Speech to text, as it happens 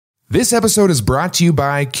This episode is brought to you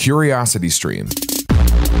by CuriosityStream.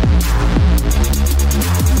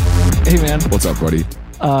 Hey, man. What's up, buddy?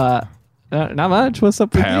 Not much. What's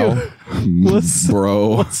up with you?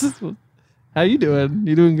 Bro. How you doing?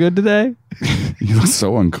 You doing good today? You look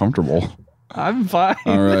so uncomfortable. I'm fine.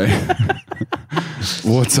 All right.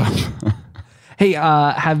 What's up? Hey,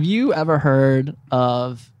 have you ever heard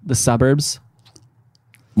of the Suburbs?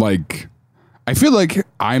 Like, I feel like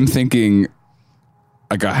I'm thinking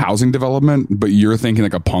like a housing development, but you're thinking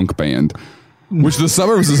like a punk band. Which the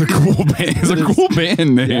Suburbs is a cool band. It's a cool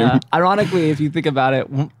band name. Yeah. Ironically, if you think about it,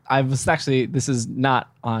 I was actually, this is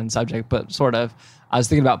not on subject, but sort of. I was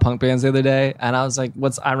thinking about punk bands the other day, and I was like,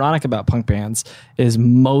 what's ironic about punk bands is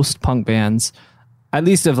most punk bands, at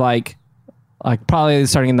least of like probably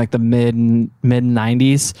starting in like the mid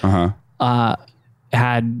 90s,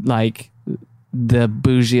 had like the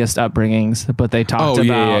bougiest upbringings, but they talked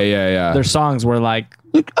about their songs were like,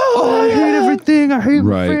 oh, I hate everything. I hate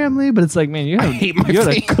my family. But it's like, man, you had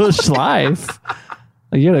a cush life.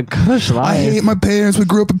 You had a cush life. I hate my parents. We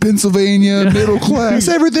grew up in Pennsylvania, middle class.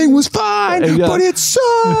 Everything was fine, but it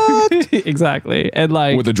sucked. Exactly. And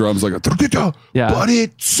like with the drums like, but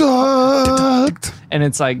it sucked. And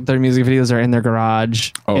it's like their music videos are in their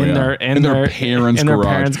garage. In their parents'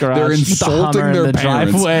 garage. They're insulting their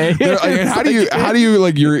parents. Driveway. And how do you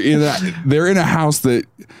like they're in a house that.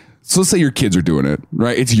 So let's say your kids are doing it,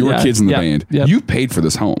 right? It's your kids in the band. Yep. You paid for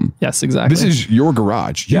this home. Yes, exactly. This is your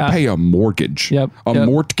garage. You pay a mortgage.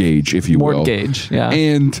 Mortgage, if you will. Mortgage, yeah.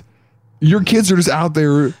 And your kids are just out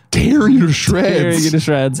there tearing you to shreds. Tearing you to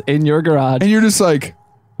shreds in your garage. And you're just like...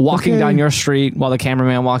 walking down your street while the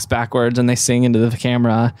cameraman walks backwards and they sing into the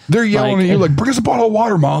camera. They're yelling at you like, bring us a bottle of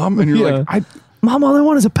water, Mom. And you're like, Mom, all I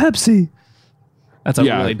want is a Pepsi. That's a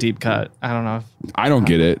really deep cut. I don't know. I don't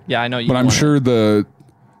get it. Yeah, I know you. But I'm sure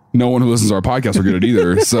no one who listens to our podcast will get it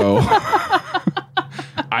either. So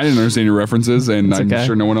I didn't understand your references, and I'm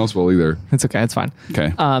sure no one else will either. It's okay. It's fine.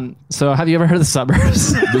 Okay. So have you ever heard of the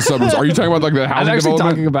Suburbs? The Suburbs. Are you talking about like the housing I'm actually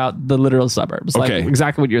development? talking about the literal suburbs. Okay. Like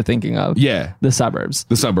exactly what you're thinking of. Yeah. The Suburbs.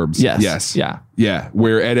 The Suburbs. Yes. Yeah. Yeah.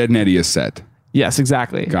 Where Ed, and Eddie is set. Yes,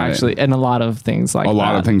 exactly. Actually, and a lot of things like that. A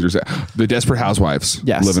lot of things are set. The Desperate Housewives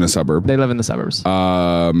live in a suburb. They live in the suburbs.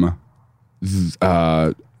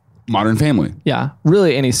 Modern Family. Yeah.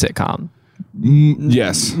 Really any sitcom.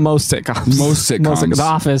 Yes. Most sitcoms. The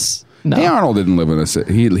Office. No. Hey, Arnold didn't live in a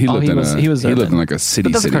city. He lived in like a city.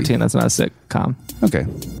 But that's a cartoon. That's not a sitcom. Okay.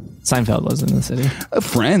 Seinfeld was in the city.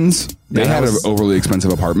 Friends. They had an overly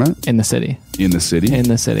expensive apartment. In the city. In the city? In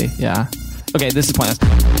the city, yeah. Okay, this is pointless.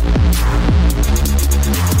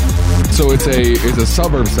 So it's a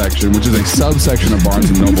suburb section, which is a subsection of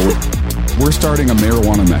Barnes & Noble. We're starting a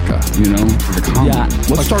marijuana mecca,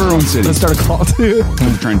 Let's start our own city. Let's start a cult. We're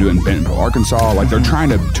trying to do it in Bentonville, Arkansas. Like, they're trying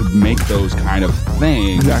to make those kind of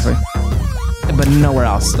things. Exactly. But nowhere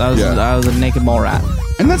else. I was a naked mole rat.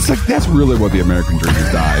 And that's really what the American dream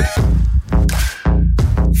has died.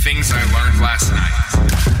 Things I learned last night.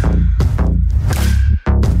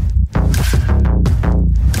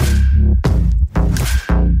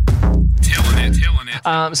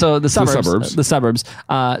 So the suburbs. The Suburbs.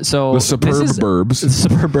 So the Suburbs. The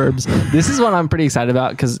Suburbs. This is what I'm pretty excited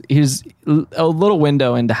about because here's a little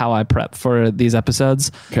window into how I prep for these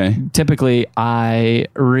episodes. Okay. Typically, I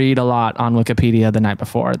read a lot on Wikipedia the night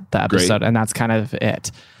before the episode, and that's kind of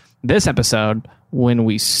it. This episode, when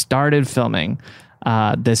we started filming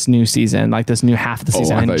this new season, like this new half of the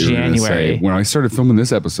season in January. When I started filming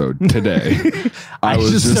this episode today, I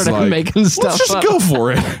was just started like, making stuff let's just go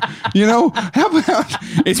for it. How about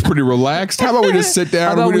it's pretty relaxed? How about we just sit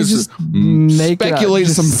down and we just speculate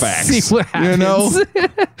some facts? See what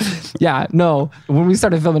happens. Yeah, no. When we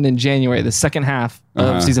started filming in January, the second half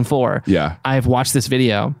of season 4, I've watched this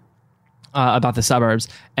video about the Suburbs,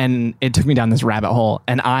 and it took me down this rabbit hole.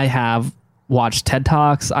 And I have watched TED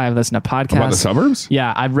Talks. I have listened to podcasts about the Suburbs.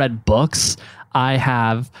 Yeah, I've read books. I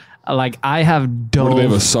have dove. What, do they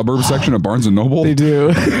have a suburb section of Barnes & Noble? They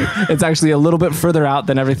do. It's actually a little bit further out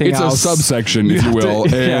than everything else. It's a subsection, if you will.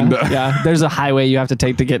 There's a highway you have to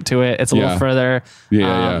take to get to it. It's a little further.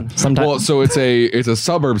 Sometimes. Well, so it's a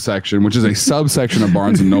suburb section, which is a subsection of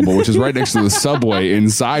Barnes & Noble, which is right next to the subway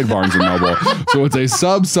inside Barnes & Noble. So it's a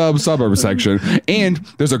suburb section, and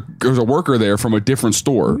there's a worker there from a different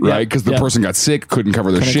store, right? Because the person got sick, couldn't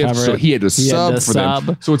cover their shift, so he had to sub for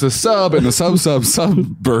them. So it's a sub in the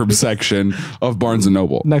suburb section of Barnes &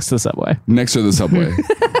 Noble. Next to the subway.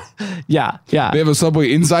 Yeah. They have a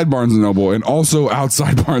subway inside Barnes & Noble and also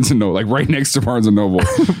outside Barnes & Noble, like right next to Barnes & Noble.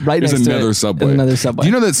 There's another subway. There's another subway. Do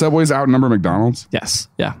you know that Subways outnumber McDonald's? Yes.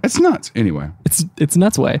 Yeah. It's nuts. Anyway. It's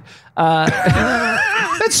nuts way.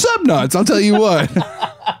 That's subnuts. I'll tell you what.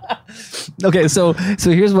 Okay, so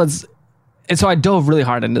here's what's. And so I dove really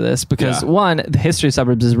hard into this because one, the history of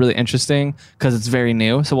suburbs is really interesting because it's very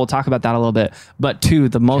new. So we'll talk about that a little bit. But two,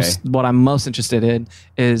 what I'm most interested in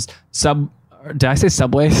is did I say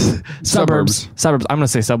subways? Suburbs. I'm going to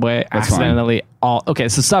say subway accidentally. Okay,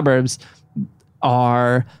 so suburbs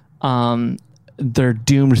are they're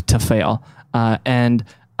doomed to fail. And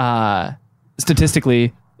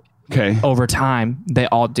statistically, over time, they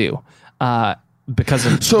all do because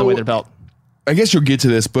of the way they're built. I guess you'll get to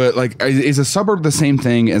this, but like, is a suburb the same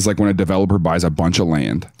thing as like when a developer buys a bunch of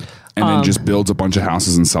land and then just builds a bunch of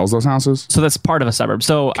houses and sells those houses? So that's part of a suburb.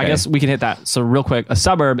 So I guess we can hit that. So real quick, a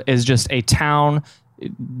suburb is just a town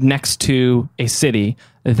next to a city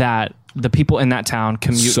that the people in that town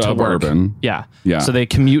commute to work. Suburban. Yeah. Yeah. So they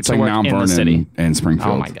commute to like work Mount in Vernon the city. And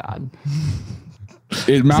Springfield. Oh my God.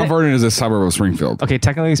 Mount Vernon is a suburb of Springfield. Okay,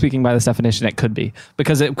 technically speaking, by this definition, it could be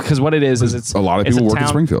because what it is it's a lot of people work in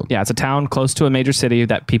Springfield. Yeah, it's a town close to a major city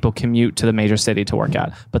that people commute to the major city to work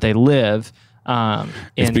at, but they live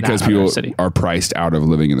it's because people are priced out of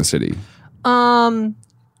living in the city.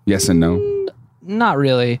 Yes and no. Not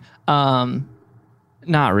really.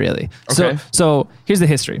 Not really. Okay. So here's the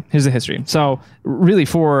history. So really,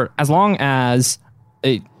 for as long as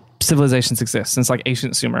civilizations exist, since like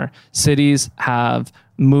ancient Sumer, cities have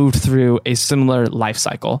moved through a similar life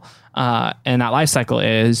cycle. And that life cycle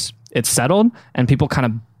is it's settled and people kind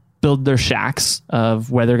of build their shacks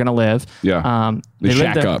of where they're going to live. Yeah. They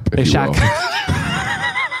shack up. They shack.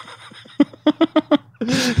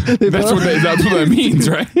 That's what that means,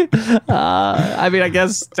 right? I mean, I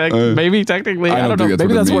guess maybe technically, I don't know.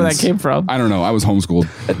 Maybe that's where that came from. I don't know. I was homeschooled.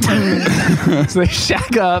 So they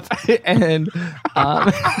shack up and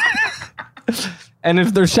and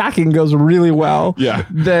if their shacking goes really well,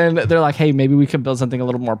 then they're like, hey, maybe we can build something a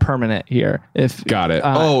little more permanent here. Got it.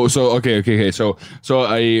 Okay. So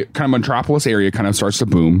a kind of metropolis area kind of starts to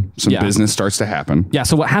boom. Some business starts to happen. Yeah.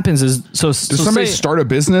 So what happens is, does somebody start a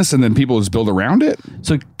business and then people just build around it?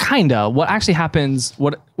 So kinda. What actually happens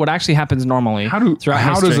normally? How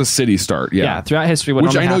does a city start? Yeah. Throughout history,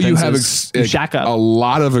 which I know you have you shack up. A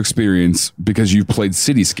lot of experience because you've played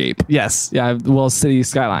Cityscape. Yes. Yeah. Well, City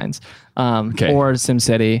Skylines. Or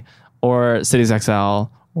SimCity, or Cities XL,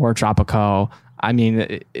 or Tropico. I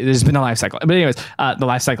mean, there's been a life cycle. But anyways, the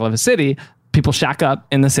life cycle of a city, people shack up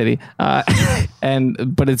in the city, but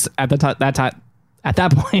it's at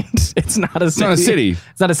that point, it's not a city. It's not a city.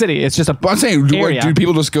 It's not a city. It's just a. But I'm saying, do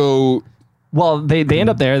people just go? Well, they end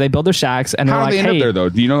up there. They build their shacks, and how they're do like, they end up there though?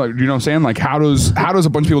 Do you know what I'm saying? Like, how does a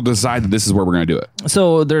bunch of people decide that this is where we're going to do it?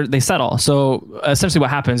 So they settle. So essentially, what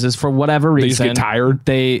happens is for whatever reason, they just get tired.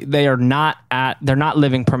 They're not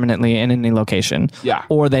living permanently in any location. Yeah.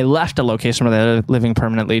 Or they left a location where they're living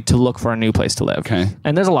permanently to look for a new place to live. Okay.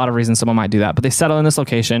 And there's a lot of reasons someone might do that, but they settle in this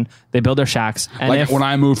location. They build their shacks. And like when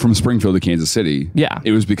I moved from Springfield to Kansas City,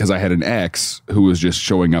 it was because I had an ex who was just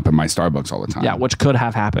showing up at my Starbucks all the time. Yeah, which could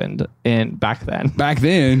have happened back then. Back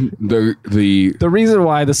then, the reason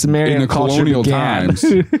why the Sumerian in the culture colonial began times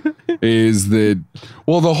is that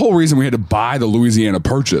the whole reason we had to buy the Louisiana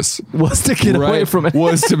Purchase was to get away from it.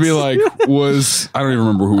 Was to be like I don't even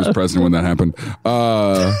remember who was president when that happened.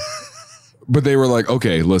 But they were like,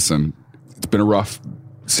 okay, listen, it's been a rough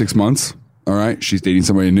 6 months. All right, she's dating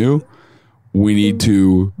somebody new. We need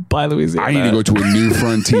to buy Louisiana. I need to go to a new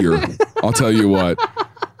frontier. I'll tell you what.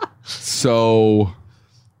 So.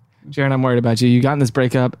 Jaron, I'm worried about you. You got in this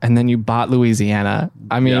breakup and then you bought Louisiana.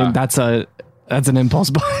 I mean, that's an impulse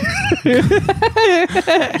buy.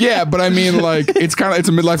 Yeah, but I mean, like, it's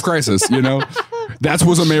a midlife crisis, you know? That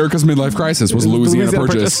was America's midlife crisis, was Louisiana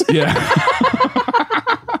Purchase. Yeah.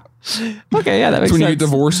 Okay, yeah, that makes sense. When you get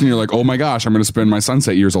divorced and you're like, oh my gosh, I'm going to spend my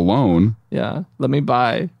sunset years alone. Yeah, let me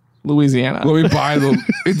buy Louisiana. Let me buy the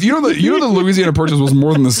Louisiana Purchase was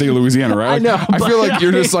more than the state of Louisiana, right? I know. I feel like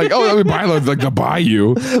you're just like, oh, let me buy like the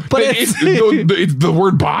bayou. But it's the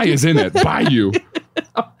word buy is in it. Bayou.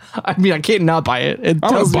 I mean, I can't not buy it. It I'm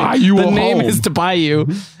tells gonna buy me you the a name home. is to buy you.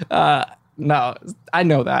 No, I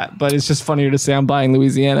know that, but it's just funnier to say I'm buying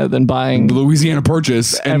Louisiana than buying the Louisiana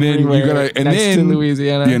Purchase, and then you gotta to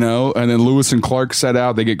Louisiana, you know, and then Lewis and Clark set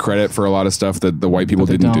out. They get credit for a lot of stuff that the white people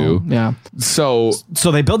didn't do. Yeah. So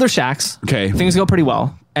they build their shacks. Okay, things go pretty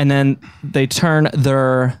well, and then they turn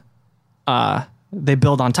their they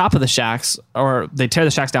build on top of the shacks, or they tear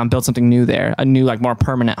the shacks down, build something new there, a new, like, more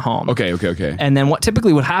permanent home. Okay. And then what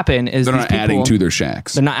typically would happen is they're not adding to their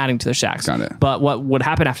shacks. They're not adding to their shacks. Got it. But what would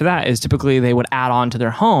happen after that is typically they would add on to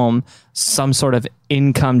their home some sort of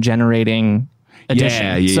income generating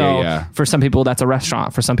addition. Yeah. For some people, that's a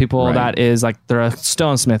restaurant. For some people, that is like they're a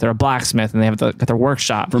stonesmith or a blacksmith, and they have got their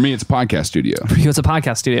workshop. For me, it's a podcast studio. For you, it's a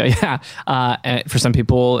podcast studio. Yeah. And for some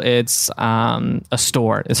people, it's a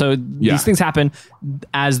store. So these things happen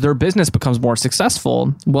as their business becomes more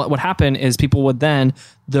successful. What would happen is people would then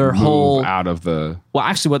move out of the. Well,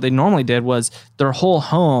 actually, what they normally did was their whole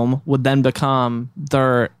home would then become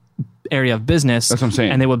their area of business. That's what I'm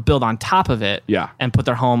saying. And they would build on top of it. And put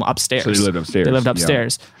their home upstairs. So they lived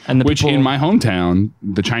upstairs. And which in my hometown,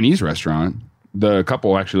 the Chinese restaurant, the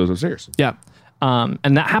couple actually lives upstairs. Yeah.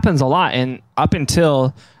 And that happens a lot. And up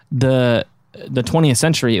until the 20th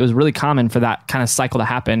century, it was really common for that kind of cycle to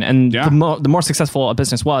happen. And the more successful a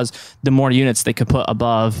business was, the more units they could put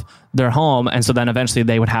above their home. And so then eventually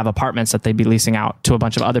they would have apartments that they'd be leasing out to a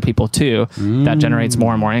bunch of other people too. That generates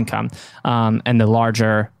more and more income. And the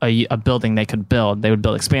larger a building they could build, they would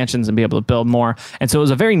build expansions and be able to build more. And so it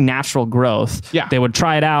was a very natural growth. They would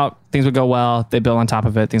try it out. Things would go well. They build on top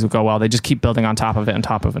of it. Things would go well. They just keep building on top of it and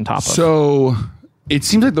top of and top of. So it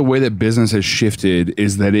seems like the way that business has shifted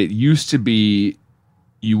is that it used to be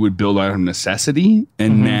you would build out of necessity,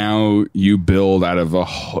 and now you build out of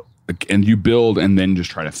and you build and then just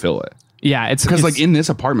try to fill it. Yeah, it's because like in this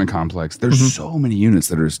apartment complex, there's so many units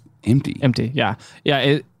that are just empty. Yeah.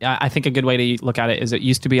 I think a good way to look at it is it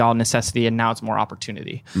used to be all necessity, and now it's more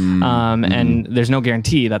opportunity. And there's no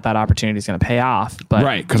guarantee that opportunity is going to pay off.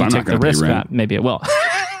 But because I'm not going to risk that maybe it will.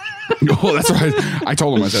 Well, that's right. I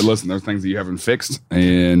told him, I said, listen, there's things that you haven't fixed,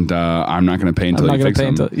 and I'm not going to pay until you fix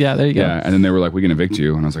them. Yeah, there you go. Yeah, and then they were like, we can evict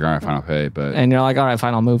you. And I was like, all right, fine, I'll pay. And you're like, all right,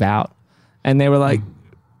 fine, I'll move out. And they were like,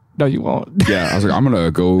 no, you won't. Yeah, I was like, I'm going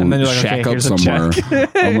to go shack up somewhere.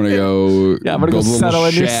 I'm going to go I'm going to go settle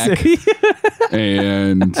in your city.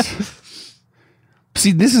 And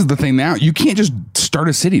see, this is the thing now. You can't just start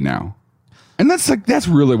a city now. And that's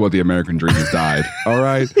really what the American dream has died. All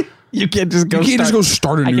right? You can't just go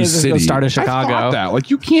start a new city. Go start a Chicago. I thought that. Like,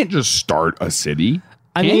 you can't just start a city.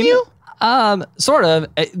 Can you? Sort of.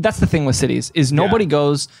 That's the thing with cities is nobody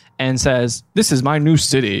goes and says, this is my new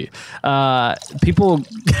city. People.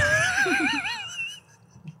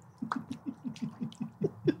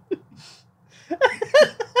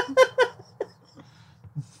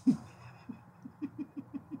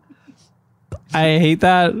 I hate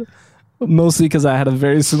that mostly because I had a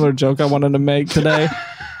very similar joke I wanted to make today.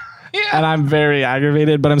 And I'm very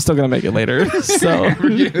aggravated, but I'm still going to make it later. So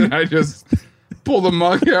I just pull the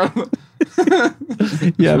mug out.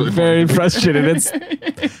 Yeah, really very frustrated.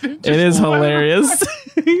 It is hilarious.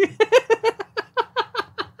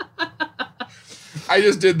 I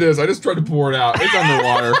just did this. I just tried to pour it out. It's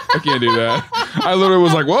underwater. I can't do that. I literally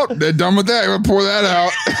was like, well, they're done with that. I'm going to pour that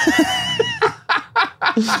out.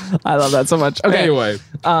 I love that so much. Okay. Anyway.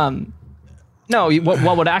 No,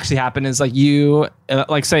 what would actually happen is like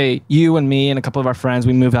say you and me and a couple of our friends,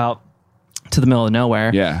 we move out to the middle of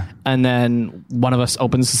nowhere. Yeah. And then one of us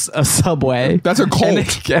opens a Subway. That's a cult. And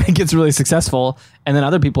it gets really successful. And then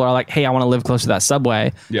other people are like, hey, I want to live close to that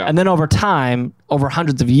Subway. Yeah. And then over time, over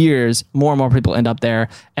hundreds of years, more and more people end up there,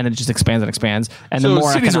 and it just expands and expands. And so the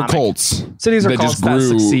more cities economic, are cults. Cities are cults that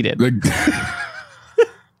succeeded.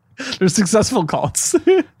 They're successful cults.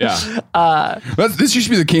 Yeah. This used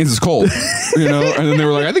to be the Kansas cult, And then they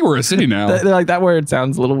were like, I think we're a city now. They're like, that word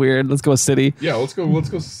sounds a little weird. Let's go a city. Yeah, let's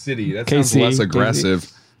go city. That sounds less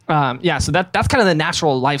aggressive. So that's kind of the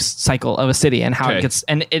natural life cycle of a city and how it gets,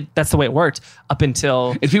 and that's the way it worked up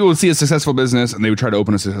until. If people would see a successful business and they would try to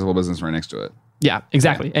open a successful business right next to it. Yeah,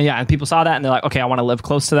 exactly. And people saw that and they're like, okay, I want to live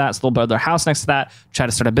close to that. So they'll build their house next to that, try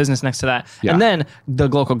to start a business next to that. Yeah. And then the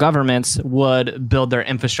local governments would build their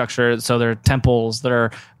infrastructure. So their temples, their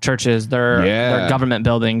churches, their government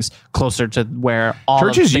buildings closer to where all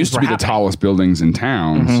churches used to be the tallest buildings in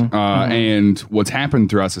towns. And what's happened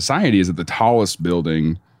throughout society is that the tallest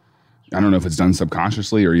building, I don't know if it's done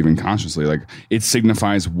subconsciously or even consciously, like it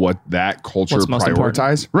signifies what that culture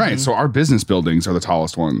prioritizes. Right. So our business buildings are the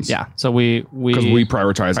tallest ones. Yeah. So we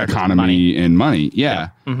prioritize economy and money. Yeah.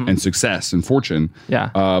 And success and fortune.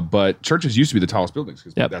 Yeah. But churches used to be the tallest buildings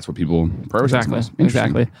because that's what people prioritize.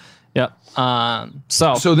 Exactly. Yep.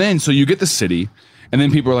 So you get the city and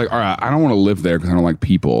then people are like, all right, I don't want to live there because I don't like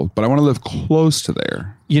people, but I want to live close to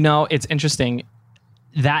there. It's interesting.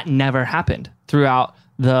 That never happened throughout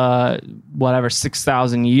the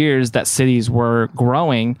 6,000 years that cities were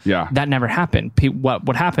growing. That never happened. What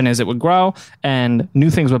would happen is it would grow and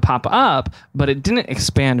new things would pop up, but it didn't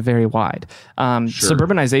expand very wide.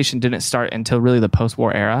 Suburbanization didn't start until really the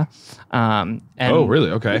post-war era. And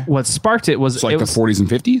really? Okay. What sparked it was the 40s and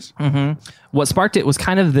 50s. What sparked it was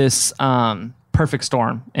kind of this perfect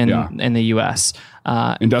storm in the U.S.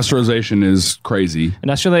 Industrialization is crazy.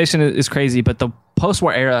 Industrialization is crazy, but the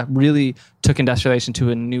post-war era really took industrialization to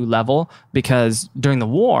a new level because during the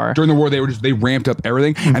war they ramped up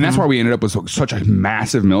everything, and that's why we ended up with such a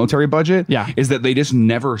massive military budget. Is that they just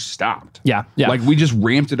never stopped. Like we just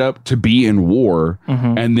ramped it up to be in war,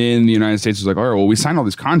 and then the United States was like, all right, well, we signed all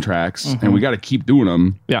these contracts, and we got to keep doing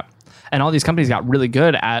them. And all these companies got really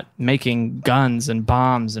good at making guns and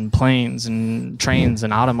bombs and planes and trains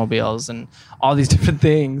and automobiles and all these different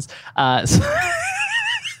things.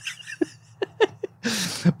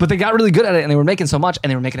 But they got really good at it, and they were making so much,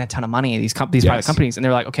 and they were making a ton of money. These private companies, and they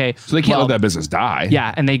were like, okay, so they can't let that business die.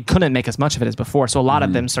 And they couldn't make as much of it as before. So a lot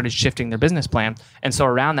of them started shifting their business plan, and so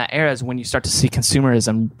around that era is when you start to see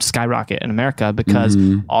consumerism skyrocket in America because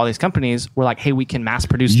all these companies were like, hey, we can mass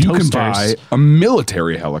produce toasters. You can buy a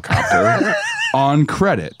military helicopter on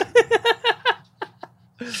credit.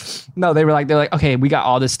 No, they're like, okay, we got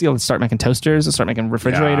all this steel. Let's start making toasters. Let's start making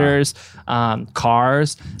refrigerators,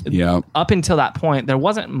 cars. Up until that point, there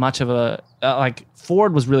wasn't much of a like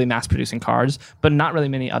Ford was really mass producing cars, but not really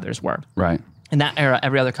many others were. Right. In that era,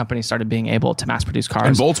 every other company started being able to mass produce cars.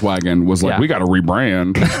 And Volkswagen was like, we got to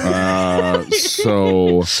rebrand.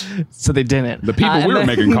 So they didn't. The people we were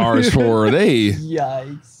making cars for, they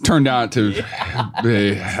turned out to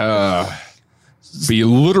be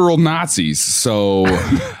literal Nazis. So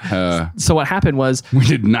what happened was we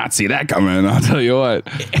did not see that coming. I'll tell you what.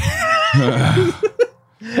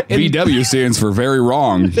 VW stands for very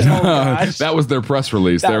wrong. That was their press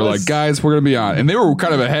release. They were like, guys, we're going to be on. And they were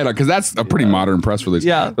kind of ahead because that's a pretty modern press release.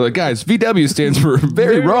 They're like, guys, VW stands for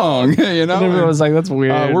very wrong. You know? And everyone was like, that's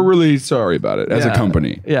weird. We're really sorry about it as a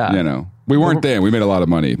company. You know, we weren't there. We made a lot of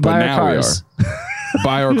money, but now we are.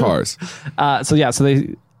 Buy our cars.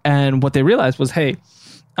 And what they realized was, hey,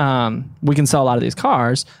 we can sell a lot of these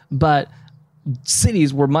cars, but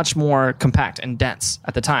cities were much more compact and dense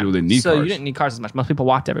at the time. You didn't need cars. You didn't need cars as much. Most people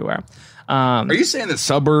walked everywhere. Are you saying that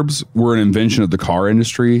suburbs were an invention of the car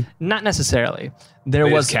industry? Not necessarily. There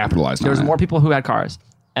was capitalized. There was more people who had cars,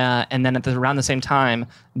 and then around the same time,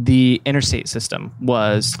 the interstate system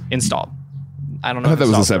was installed. I don't know. I thought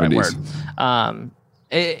that was the 70s.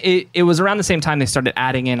 It was around the same time they started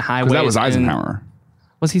adding in highways. That was Eisenhower.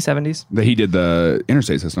 Was he 70s? That he did the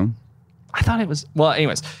interstate system. I thought it was. Well,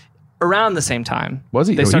 anyways, around the same time, was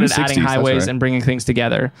he? They started adding 60s, highways and bringing things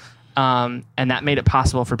together, and that made it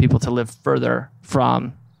possible for people to live further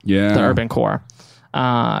from the urban core.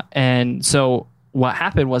 And so what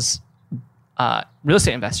happened was real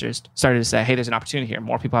estate investors started to say, hey, there's an opportunity here.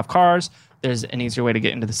 More people have cars. There's an easier way to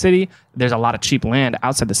get into the city. There's a lot of cheap land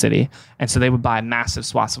outside the city. And so they would buy massive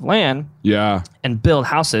swaths of land and build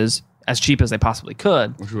houses as cheap as they possibly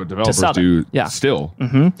could. Which is what developers do still.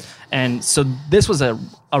 And so this was a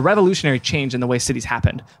revolutionary change in the way cities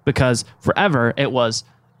happened, because forever it was,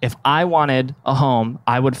 if I wanted a home,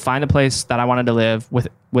 I would find a place that I wanted to live with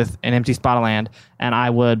an empty spot of land, and I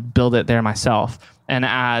would build it there myself. And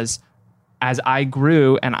as I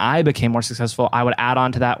grew and I became more successful, I would add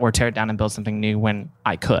on to that or tear it down and build something new when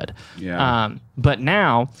I could. But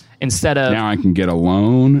now, now I can get a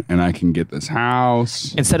loan and I can get this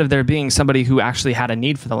house. Instead of there being somebody who actually had a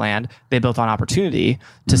need for the land, they built on opportunity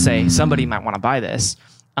to say somebody might want to buy this.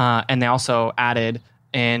 And they also added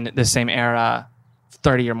in the same era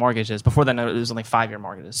 30-year mortgages. Before then, it was only 5-year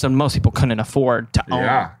mortgages. So most people couldn't afford to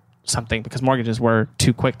own something because mortgages were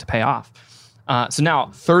too quick to pay off. So now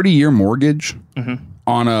 30-year mortgage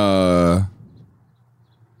on a.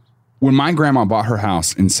 When my grandma bought her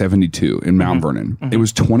house in 72 in Mount Vernon, it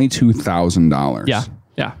was $22,000.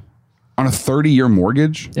 Yeah. On a 30-year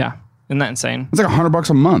mortgage? Yeah. Isn't that insane? It's like $100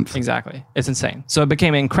 a month. Exactly. It's insane. So it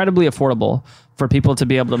became incredibly affordable for people to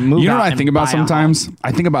be able to move out. You know what I think about sometimes?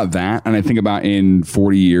 I think about that, and I think about in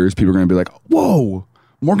 40 years, people are going to be like, whoa,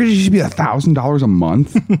 mortgages used to be $1,000 a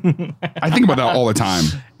month. I think about that all the time.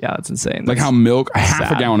 Yeah, that's insane. Like how milk,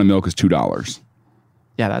 half a gallon of milk is $2.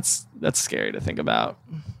 Yeah, that's scary to think about.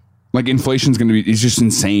 Like inflation's going to be, it's just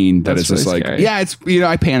insane that it's just like, scary. It's,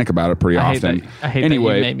 I panic about it pretty often. I hate that you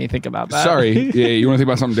made me think about that. Sorry. Yeah, you want to think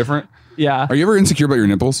about something different? Yeah. Are you ever insecure about your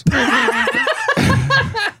nipples?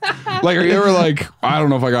 Like, are you ever like, I don't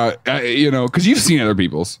know if I got, because you've seen other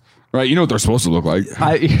people's, right? You know what they're supposed to look like.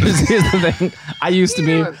 Here's the thing. I used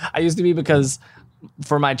to be because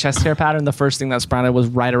for my chest hair pattern, the first thing that sprouted was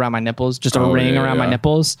right around my nipples, just a ring around my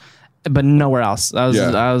nipples, but nowhere else. I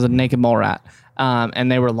was a naked mole rat.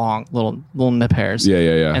 And they were long, little nip hairs.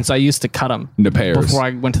 Yeah. And so I used to cut them. Nip hairs. Before I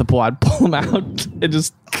went to the pool, I'd pull them out and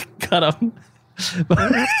just cut them.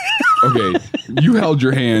 Okay, you held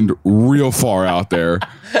your hand real far out there.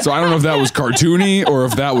 So I don't know if that was cartoony or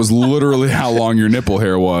if that was literally how long your nipple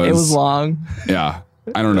hair was. It was long. Yeah.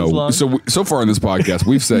 I don't know. So far in this podcast,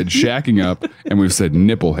 we've said shacking up and we've said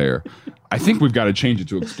nipple hair. I think we've got to change it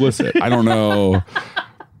to explicit. I don't know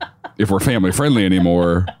if we're family friendly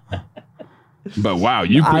anymore. But wow,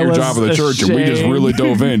 you quit your job at the church and we just really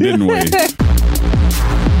dove in, didn't we?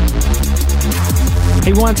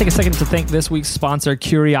 Hey, we want to take a second to thank this week's sponsor,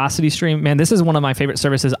 CuriosityStream. Man, this is one of my favorite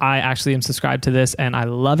services. I actually am subscribed to this, and I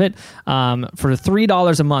love it. For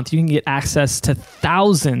 $3 a month, you can get access to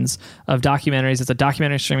thousands of documentaries. It's a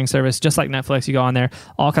documentary streaming service, just like Netflix. You go on there,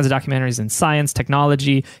 all kinds of documentaries in science,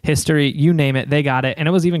 technology, history, you name it, they got it. And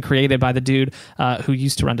it was even created by the dude who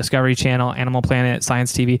used to run Discovery Channel, Animal Planet,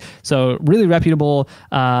 Science TV. So really reputable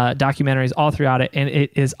documentaries all throughout it, and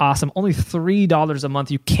it is awesome. Only $3 a month.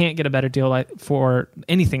 You can't get a better deal for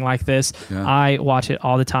anything like this. Yeah. I watch it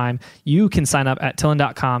all the time. You can sign up at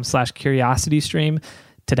tillin.com/curiositystream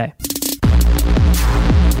today.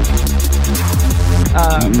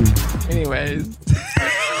 Anyways.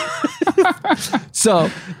 So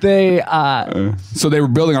they were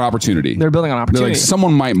building an opportunity. They're building an opportunity. They're like,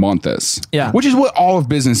 someone might want this. Yeah. Which is what all of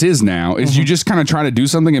business is now, is you just kind of try to do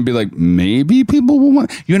something and be like, maybe people will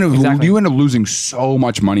want. You end up losing so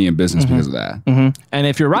much money in business because of that. And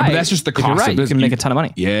if you're right, but that's just the cost of business. You can make a ton of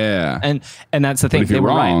money. Yeah. And that's the thing. They were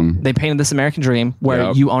wrong. Right. They painted this American dream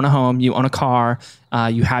where you own a home, you own a car,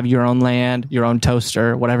 you have your own land, your own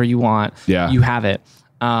toaster, whatever you want. Yeah. You have it.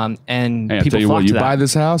 And hey, people flock to that. You buy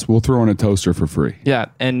this house, we'll throw in a toaster for free. Yeah,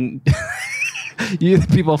 and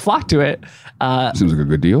people flock to it. Seems like a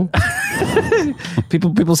good deal.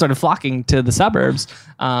 People started flocking to the suburbs,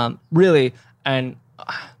 really, and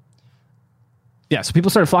so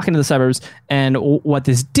people started flocking to the suburbs. And what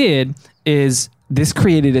this did is this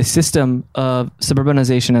created a system of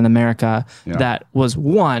suburbanization in America that was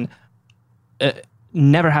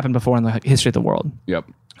never happened before in the history of the world. Yep.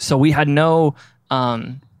 So we had no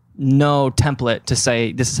template to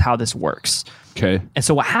say this is how this works. Okay. And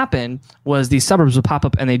so what happened was these suburbs would pop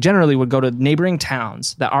up, and they generally would go to neighboring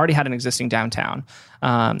towns that already had an existing downtown.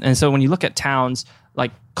 And so when you look at towns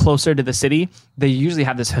like closer to the city, they usually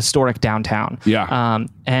have this historic downtown. Yeah.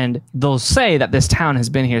 And they'll say that this town has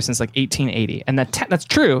been here since like 1880, and that's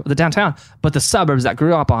true, the downtown. But the suburbs that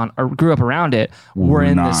grew up around it were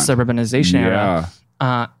in this suburbanization era.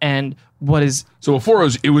 And what is so before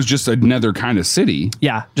it was just another kind of city.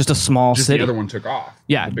 Yeah, just a small city. The other one took off.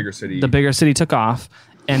 Yeah, the bigger city. The bigger city took off,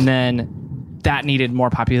 and then that needed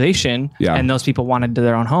more population. Yeah. And those people wanted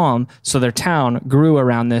their own home, so their town grew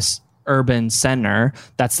around this urban center.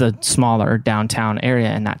 That's the smaller downtown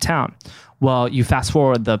area in that town. Well, you fast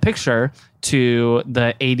forward the picture to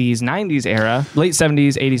the 80s, 90s era, late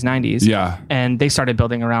 70s, 80s, 90s. Yeah. And they started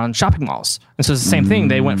building around shopping malls. And so it's the same thing.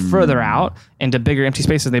 They went further out into bigger empty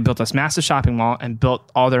spaces. They built this massive shopping mall and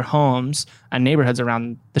built all their homes and neighborhoods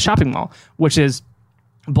around the shopping mall, which is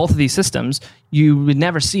both of these systems you would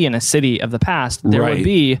never see in a city of the past. There would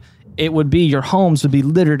be your homes would be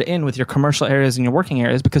littered in with your commercial areas and your working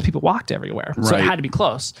areas because people walked everywhere. So it had to be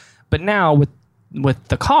close. But now with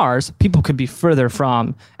the cars, people could be further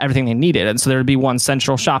from everything they needed. And so there'd be one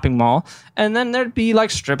central shopping mall, and then there'd be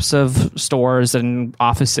like strips of stores and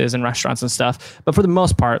offices and restaurants and stuff. But for the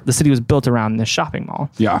most part, the city was built around this shopping mall.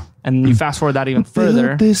 Yeah. And you fast forward that even further.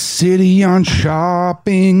 Built this city on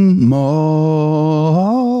shopping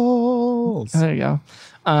malls. There you go.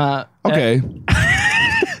 Okay.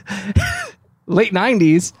 Late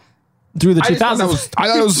 90s through the 2000s. I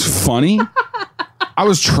thought it was funny. I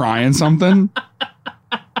was trying something.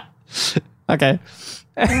 Okay.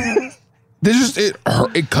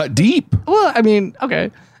 It cut deep. Well, I mean, okay.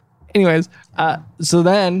 Anyways, so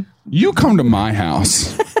then you come to my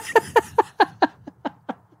house.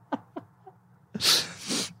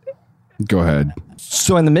 Go ahead.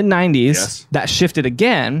 So in the mid 90s, that shifted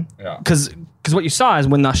again. Because what you saw is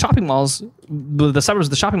when the shopping malls,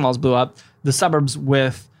 the shopping malls blew up, the suburbs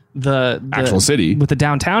with the actual city with the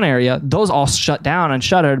downtown area, those all shut down and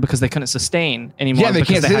shuttered because they couldn't sustain anymore. Yeah, they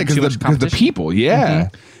can't say that because the people. Yeah.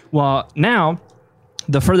 Well, now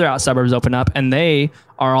the further out suburbs open up, and they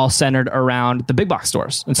are all centered around the big box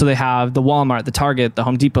stores. And so they have the Walmart, the Target, the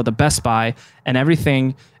Home Depot, the Best Buy, and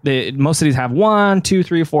everything. Most cities have 1, 2,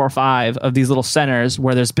 3, 4, 5 of these little centers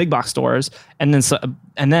where there's big box stores, and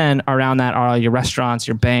then around that are all your restaurants,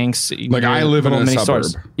 your banks. Like I live in a suburb.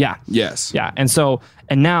 Stores. Yeah. Yes. Yeah.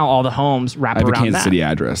 And now all the homes wrap around that. I have a Kansas City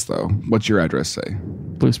address, though. What's your address say?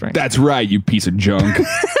 Blue Springs. That's right, you piece of junk.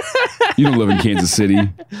 You don't live in Kansas City.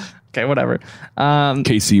 Okay, whatever.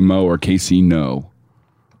 KC Mo or KC No.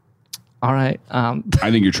 All right.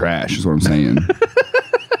 I think you're trash is what I'm saying.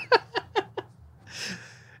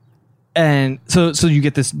 And so you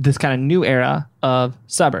get this kind of new era of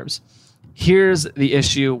suburbs. Here's the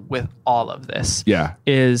issue with all of this. Yeah.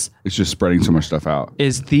 It's just spreading so much stuff out.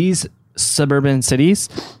 Is these suburban cities,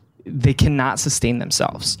 they cannot sustain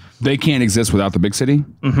themselves. They can't exist without the big city?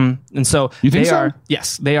 Mm-hmm. And so you think so?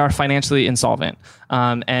 Yes, they are financially insolvent.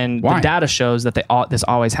 And Why? The data shows that this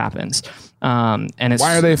always happens. And it's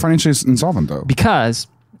Why are they financially insolvent though? Because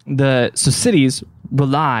cities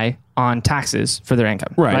rely on taxes for their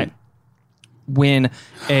income. Right?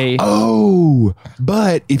 But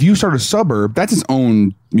if you start a suburb, that's its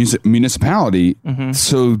own municipality. Mm-hmm.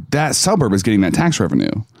 So that suburb is getting that tax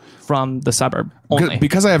revenue from the suburb only.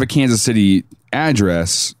 Because I have a Kansas City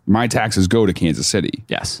address, my taxes go to Kansas City.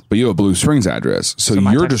 Yes. But you have a Blue Springs address, so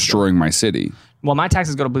you're destroying my city. Well, my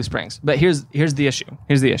taxes go to Blue Springs, but here's the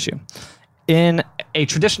issue. In a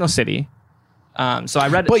traditional city, so I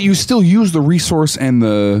read, but you still use the resource and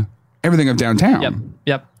the everything of downtown.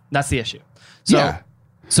 Yep. That's the issue. So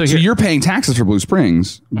you're paying taxes for Blue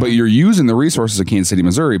Springs, but you're using the resources of Kansas City,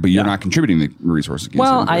 Missouri, but you're not contributing the resources of Kansas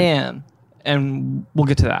City, Missouri. I am. And we'll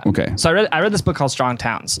get to that. Okay. So I read this book called Strong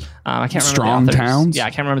Towns. I can't remember Strong the author's. Towns? Yeah, I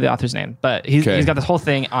can't remember the author's name, but he's got this whole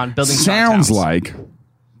thing on building strong towns.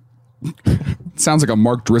 Sounds like a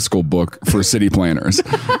Mark Driscoll book for city planners.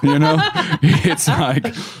 You know, it's like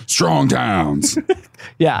Strong Towns.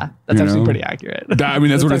 Yeah, that's actually pretty accurate.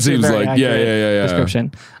 That's what it seems like. Yeah.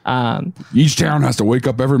 Description. Each town has to wake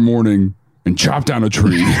up every morning and chop down a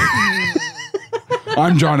tree.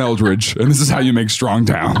 I'm John Eldridge, and this is how you make strong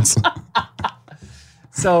towns.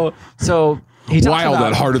 So he talks Wild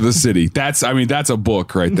about, at heart of the city. That's a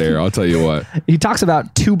book right there. I'll tell you what. He talks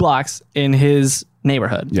about 2 blocks in his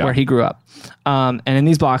neighborhood where he grew up. And in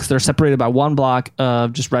these blocks, they're separated by 1 block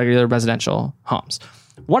of just regular residential homes.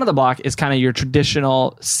 One of the block is kind of your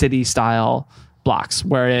traditional city style blocks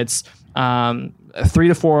where it's 3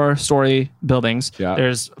 to 4 story buildings. Yeah.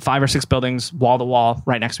 There's 5 or 6 buildings wall to wall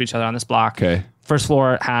right next to each other on this block. Okay. First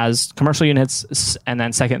floor has commercial units, and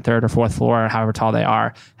then second, third, or fourth floor, however tall they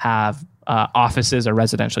are, have offices or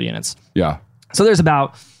residential units. Yeah. So there's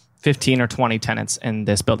about 15 or 20 tenants in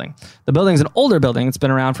this building. The building's an older building. It's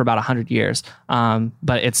been around for about 100 years,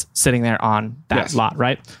 but it's sitting there on that lot,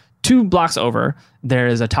 right? 2 blocks over, there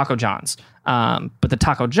is a Taco John's. But the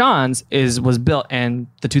Taco John's was built in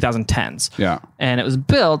the 2010s. Yeah. And it was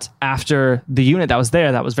built after the unit that was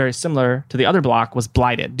there that was very similar to the other block was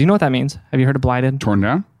blighted. Do you know what that means? Have you heard of blighted? Torn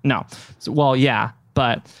down? No. Well, yeah.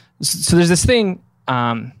 But so there's this thing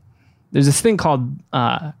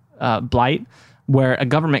called blight where a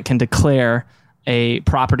government can declare a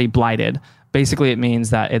property blighted. Basically, it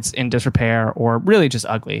means that it's in disrepair or really just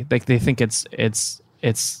ugly. They think it's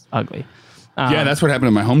ugly. Yeah, that's what happened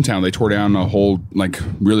in my hometown. They tore down a whole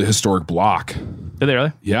really historic block. Did they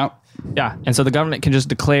really? Yeah. Yeah, and so the government can just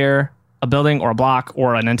declare a building or a block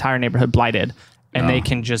or an entire neighborhood blighted, and they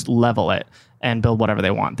can just level it and build whatever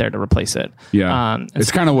they want there to replace it. Yeah,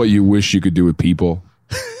 it's kind of what you wish you could do with people.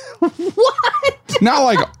 What? Not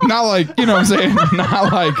like you know what I'm saying.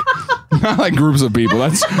 Not like groups of people.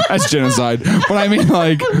 That's genocide. But I mean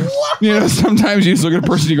sometimes you just look at a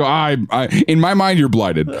person and you go, I in my mind you're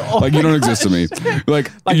blighted. Like you don't exist to me.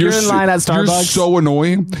 Like you're in line at Starbucks. You're so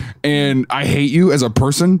annoying, and I hate you as a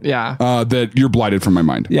person. Yeah. That you're blighted from my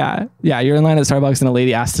mind. Yeah. Yeah. You're in line at Starbucks and a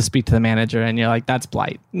lady asks to speak to the manager, and you're like, that's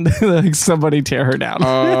blight. Like somebody tear her down.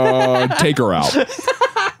 Take her out.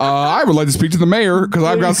 I would like to speak to the mayor because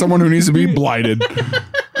I've got someone who needs to be blighted.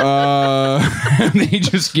 And they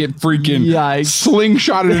just get freaking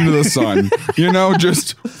slingshotted into the sun.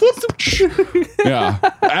 Just yeah.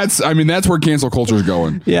 That's where cancel culture is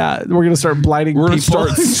going. Yeah, we're gonna start blighting. We're gonna start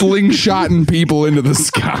slingshotting people into the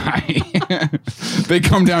sky. They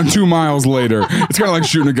come down 2 miles later. It's kind of like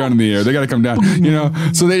shooting a gun in the air. They got to come down.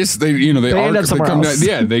 So they end up somewhere else.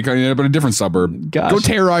 They end up in a different suburb. Gosh. Go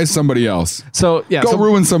terrorize somebody else. So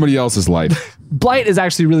ruin somebody else's life. Blight is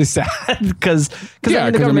actually really sad because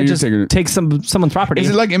the government just takes someone's property. Is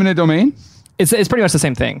it like eminent domain? It's pretty much the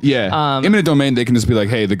same thing. Yeah. Eminent domain, they can just be like,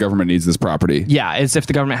 hey, the government needs this property. Yeah, it's if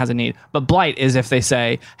the government has a need. But blight is if they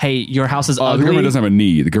say, hey, your house is ugly. The government doesn't have a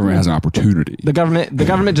need. The government has an opportunity. The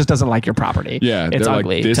government just doesn't like your property. Yeah. It's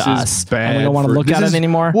ugly to us. And we don't want to look at it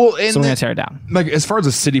anymore. Well, so we're going to tear it down. Like as far as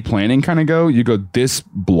the city planning kind of go, you go, this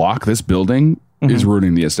block, this building is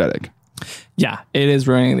ruining the aesthetic. Yeah, it is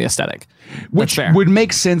ruining the aesthetic. Which would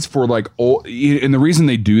make sense for and the reason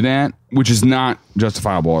they do that, which is not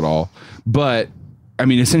justifiable at all, but I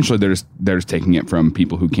mean, essentially they're just taking it from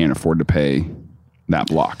people who can't afford to pay that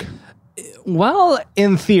block. Well,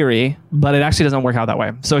 in theory, but it actually doesn't work out that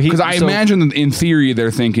way. So because I imagine that in theory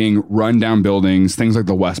they're thinking rundown buildings, things like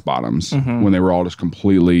the West Bottoms, when they were all just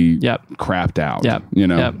completely crapped out.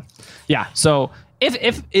 Yeah. So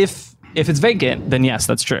if it's vacant, then yes,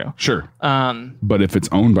 that's true. Sure. But if it's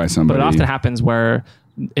owned by somebody, but it often happens where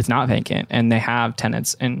it's not vacant and they have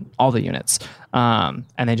tenants in all the units, and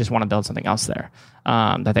they just want to build something else there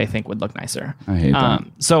that they think would look nicer. I hate that.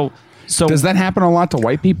 So does that happen a lot to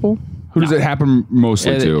white people? Who does it happen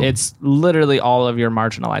mostly to? It's literally all of your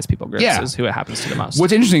marginalized people groups is who it happens to the most.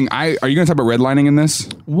 What's interesting, are you going to talk about redlining in this?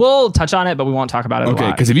 We'll touch on it, but we won't talk about it a lot.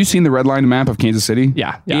 Okay, because have you seen the redline map of Kansas City?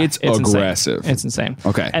 Yeah. It's aggressive. Insane. It's insane.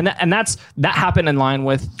 Okay. And that happened in line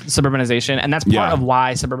with suburbanization, and that's part of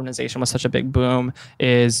why suburbanization was such a big boom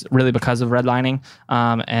is really because of redlining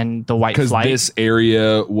and the white flight. Because this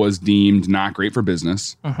area was deemed not great for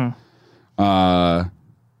business,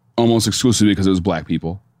 almost exclusively because it was black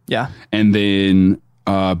people. Yeah. And then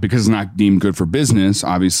because it's not deemed good for business,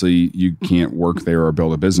 obviously you can't work there or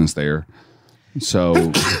build a business there.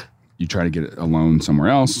 So you try to get a loan somewhere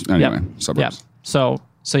else. Anyway, suburbs. So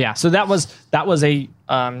that was a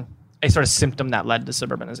sort of symptom that led to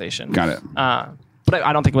suburbanization. Got it. But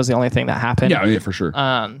I don't think it was the only thing that happened. Yeah, for sure.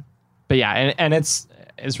 But yeah, and it's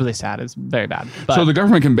really sad. It's very bad. But so the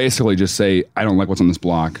government can basically just say, I don't like what's on this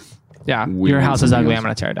block. Yeah, your house is ugly. I'm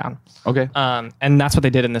going to tear it down. Okay. And that's what they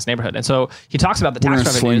did in this neighborhood. And so he talks about the tax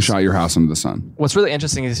revenues. Slingshot your house into the sun. What's really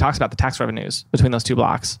interesting is he talks about the tax revenues between those two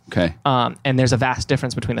blocks. Okay. And there's a vast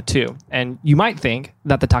difference between the two. And you might think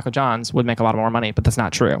that the Taco John's would make a lot more money, but that's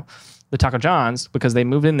not true. The Taco John's, because they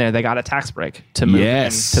moved in there, they got a tax break to move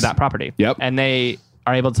into that property. Yep. And they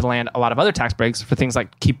are able to land a lot of other tax breaks for things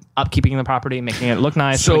like upkeeping the property, making it look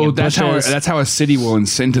nice. So that's how a city will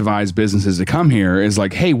incentivize businesses to come here is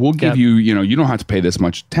like, hey, we'll give you, you don't have to pay this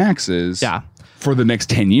much taxes for the next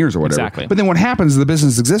 10 years or whatever. Exactly. But then what happens is the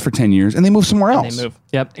business exists for 10 years and they move somewhere else. They move.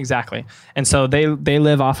 Yep, exactly. And so they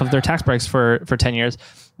live off of their tax breaks for 10 years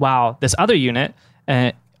while this other unit,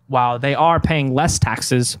 while they are paying less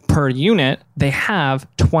taxes per unit, they have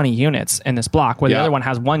 20 units in this block where the other one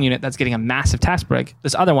has 1 unit that's getting a massive tax break.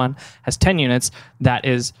 This other one has 10 units that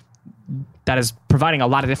is providing a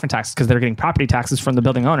lot of different taxes because they're getting property taxes from the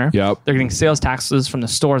building owner. Yep. They're getting sales taxes from the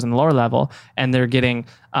stores in the lower level, and they're getting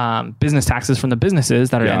business taxes from the businesses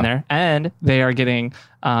that are in there, and they are getting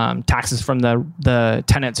taxes from the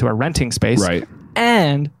tenants who are renting space. Right.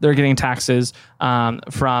 And they're getting taxes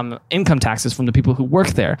from income taxes from the people who work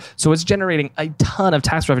there. So it's generating a ton of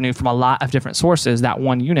tax revenue from a lot of different sources. That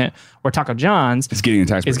one unit where Taco John's is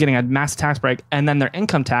getting a massive tax break, and then their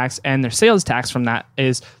income tax and their sales tax from that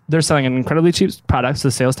is they're selling an incredibly cheap product, so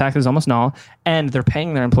the sales tax is almost null, and they're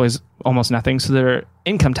paying their employees almost nothing, so their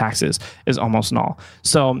income taxes is almost null.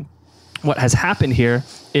 So what has happened here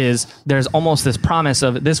is there's almost this promise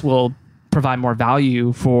of this will provide more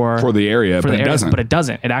value for the area, but it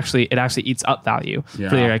doesn't. It actually eats up value for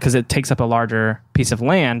the area because it takes up a larger piece of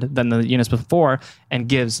land than the units before and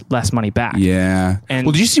gives less money back. Yeah. And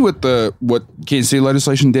well, did you see what Kansas City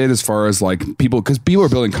legislation did as far as like because people are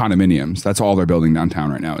building condominiums? That's all they're building downtown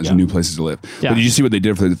right now is new places to live. Yeah. But did you see what they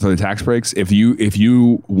did for the tax breaks? If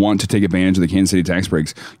you want to take advantage of the Kansas City tax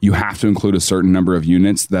breaks, you have to include a certain number of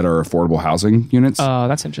units that are affordable housing units. Oh,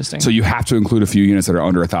 that's interesting. So you have to include a few units that are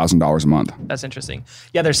under $1,000 a month. That's interesting.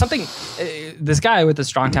 Yeah, there's something. This guy with the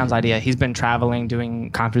Strong Towns idea, he's been traveling,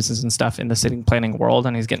 doing conferences and stuff in the city planning world,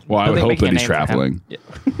 and he's getting. Well, I would hope that he's traveling. Yeah.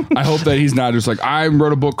 I hope that he's not just like I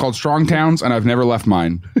wrote a book called Strong Towns, and I've never left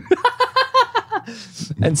mine.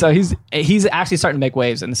 And so he's actually starting to make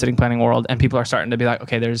waves in the city planning world, and people are starting to be like,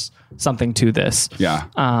 okay, there's something to this. Yeah.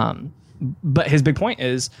 But his big point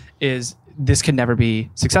is this can never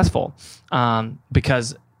be successful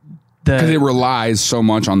because it relies so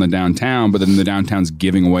much on the downtown, but then the downtown's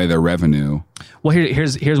giving away their revenue. Well,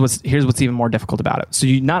 here's what's even more difficult about it. So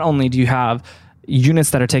not only do you have units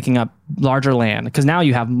that are taking up larger land, because now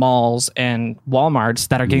you have malls and Walmarts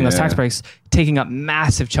that are getting those tax breaks, taking up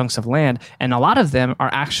massive chunks of land, and a lot of them are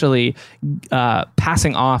actually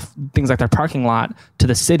passing off things like their parking lot to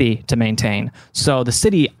the city to maintain. So the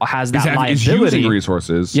city has that liability, using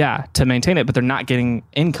resources, to maintain it, but they're not getting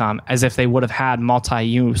income as if they would have had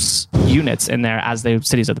multi-use units in there as the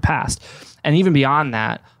cities of the past. And even beyond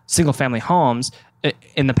that, single-family homes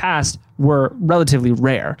in the past were relatively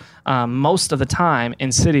rare. Most of the time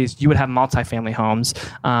in cities, you would have multifamily homes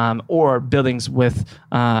or buildings with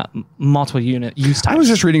multiple unit use types. I was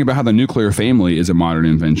just reading about how the nuclear family is a modern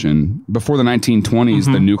invention. Before the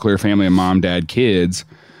 1920s, the nuclear family of mom, dad, kids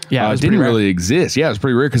Yeah, it was didn't pretty rare. really exist. Yeah, it was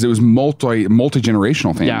pretty rare because it was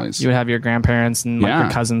multi-generational Yeah, families. you would have your grandparents and like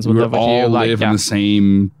your cousins would we live with all you. live in the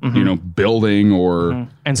same, building or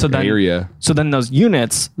and so then, area. So then those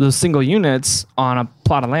single units on a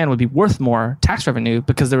plot of land would be worth more tax revenue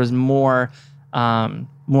because there was more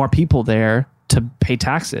people there to pay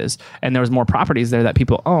taxes, and there was more properties there that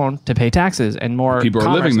people own to pay taxes, and more people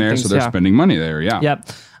are living there, so they're spending money there. Yeah. Yep.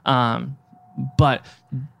 But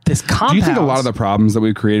this compound. Do you think a lot of the problems that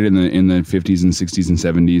we created in the 50s and 60s and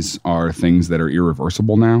 70s are things that are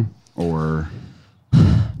irreversible now, or?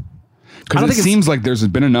 Because it seems like there's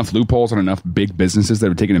been enough loopholes and enough big businesses that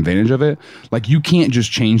have taken advantage of it. Like you can't just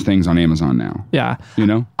change things on Amazon now. Yeah.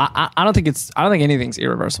 I don't think anything's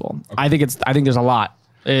irreversible. Okay. I think there's a lot.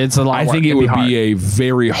 It's a lot. I think it would be a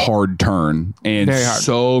very hard turn, and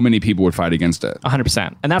so many people would fight against it.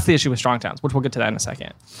 100%. And that's the issue with strong towns, which we'll get to that in a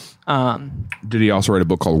second. Did he also write a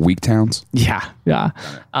book called Weak Towns? Yeah.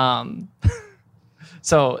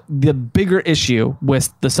 So the bigger issue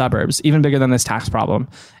with the suburbs, even bigger than this tax problem,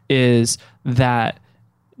 is that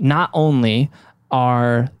not only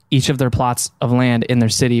are each of their plots of land in their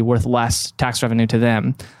city worth less tax revenue to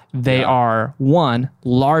them, they are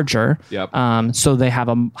larger. Yep. So they have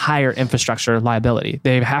a higher infrastructure liability.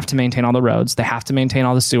 They have to maintain all the roads. They have to maintain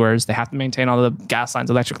all the sewers. They have to maintain all the gas lines,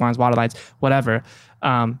 electric lines, water lines, whatever.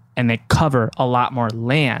 And they cover a lot more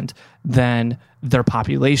land than their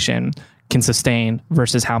population can sustain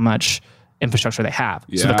versus how much infrastructure they have.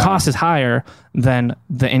 Yeah. So the cost is higher than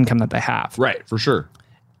the income that they have. Right, for sure.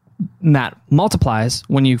 And that multiplies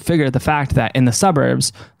when you figure the fact that in the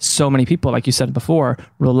suburbs, so many people, like you said before,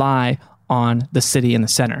 rely on the city in the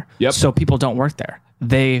center. Yep. So people don't work there.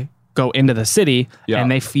 They go into the city and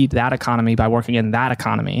they feed that economy by working in that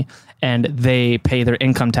economy, and they pay their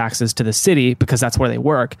income taxes to the city because that's where they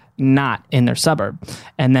work, not in their suburb.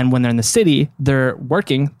 And then when they're in the city, they're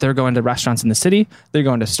working, they're going to restaurants in the city, they're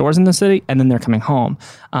going to stores in the city, and then they're coming home.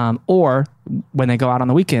 Or when they go out on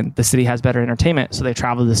the weekend, the city has better entertainment, so they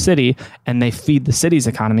travel to the city and they feed the city's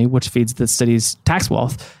economy, which feeds the city's tax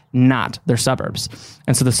wealth, not their suburbs.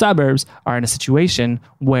 And so the suburbs are in a situation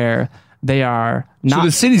where they are not. So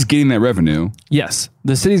the city's getting that revenue. Yes.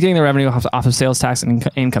 The city's getting the revenue off of sales tax and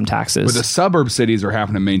income taxes. But the suburb cities are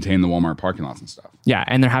having to maintain the Walmart parking lots and stuff. Yeah.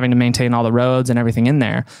 And they're having to maintain all the roads and everything in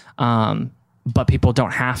there. But people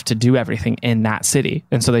don't have to do everything in that city.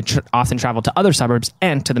 And so they often travel to other suburbs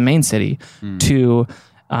and to the main city to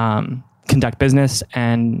conduct business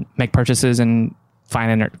and make purchases and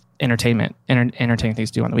find entertainment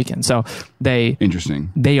things to do on the weekend. So they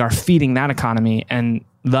are feeding that economy and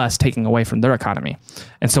thus taking away from their economy.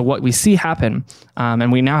 And so what we see happen,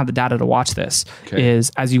 and we now have the data to watch this,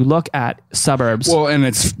 is as you look at suburbs. Well, and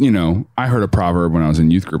it's, I heard a proverb when I was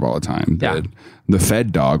in youth group all the time that the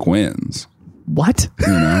fed dog wins. What?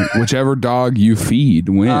 Whichever dog you feed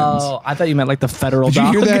wins. Oh, I thought you meant like the federal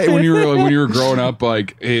dog. Did you hear that when you were growing up,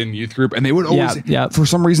 like in youth group, and they would always, for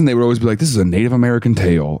some reason, they would always be like, "This is a Native American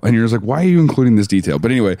tale," and you're just like, "Why are you including this detail?"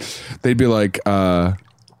 But anyway, they'd be like, "What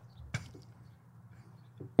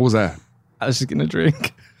was that?" I was just gonna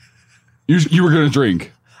drink. You were gonna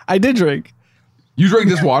drink. I did drink. You drank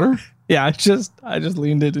this water? Yeah, I just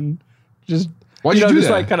leaned it and just. Why'd you do just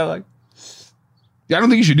that? like kind of like. Yeah, I don't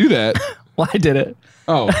think you should do that. Well, I did it.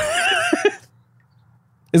 Oh.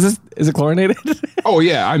 Is it chlorinated? Oh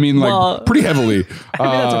yeah, I mean pretty heavily. I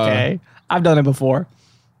mean, that's okay. I've done it before.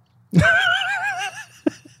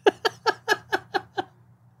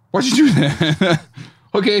 Why'd you do that?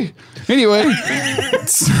 Okay. Anyway,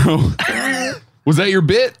 so was that your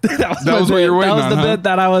bit? That was what you were waiting on. That was the bit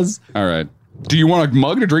that I was. All right. Do you want a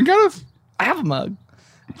mug to drink out of? I have a mug.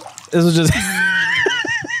 This was just.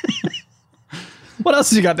 What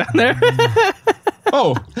else you got down there?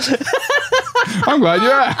 Oh, I'm glad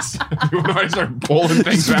you asked. What if I start pulling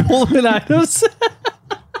things back? Pulling items.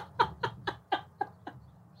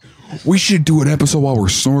 We should do an episode while we're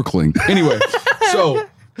snorkeling. Anyway, so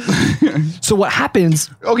what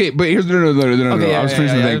happens? Okay, but here's no. Okay, I was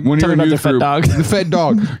finishing the thing. When you're in youth group, the fed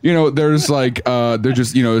dog. There's like they're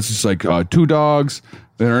just it's just like two dogs.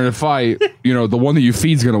 They're in a fight, the one that you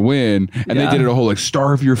feed's gonna win, and they did it a whole like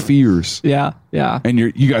starve your fears. Yeah. And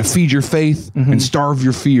you gotta feed your faith and starve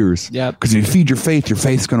your fears. Yeah. Because if you feed your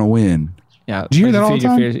faith's gonna win. Yeah. Do you hear that all the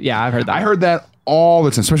time? Yeah, I've heard that. I heard that all the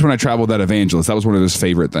time, especially when I traveled that evangelist. That was one of his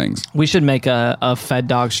favorite things. We should make a fed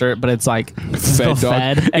dog shirt, but it's like fed dog,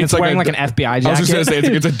 and it's wearing like an FBI jacket. I was just gonna say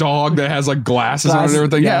it's a dog that has like glasses on and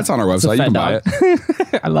everything. Yeah, it's on our website. You can buy it.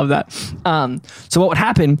 I love that. So what would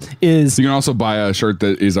happen is you can also buy a shirt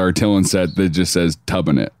that is our Tillin set that just says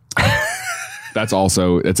 "tubbing it."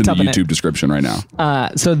 it's in the YouTube description right now.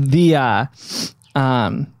 So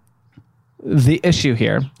the issue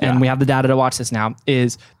here, and we have the data to watch this now,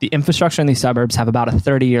 is the infrastructure in these suburbs have about a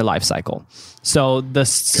 30-year life cycle. So the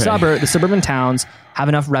suburban towns have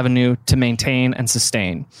enough revenue to maintain and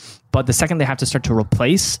sustain, but the second they have to start to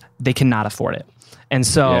replace, they cannot afford it. And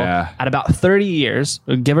so at about 30 years,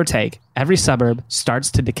 give or take, every suburb starts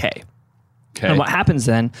to decay. Okay. And what happens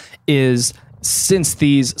then is, since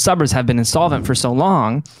these suburbs have been insolvent for so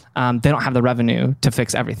long, they don't have the revenue to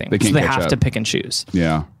fix everything. So they have to pick and choose.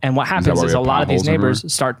 Yeah. And what happens is a lot of these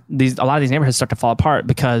neighborhoods start to fall apart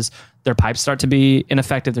because their pipes start to be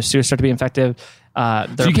ineffective, their sewers start to be ineffective. So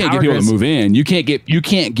you can't get people to move in. You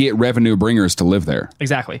can't get revenue bringers to live there.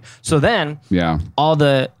 Exactly. So then all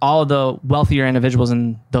the wealthier individuals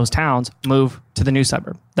in those towns move to the new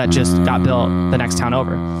suburb that just got built the next town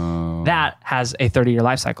over. That has a 30-year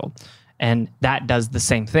life cycle. And that does the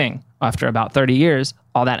same thing. After about 30 years,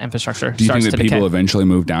 all that infrastructure starts to decay. Do you think that people eventually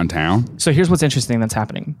move downtown? So here's what's interesting that's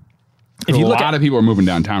happening. A lot of people are moving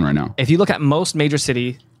downtown right now. If you look at most major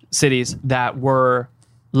cities that were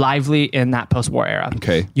lively in that post-war era,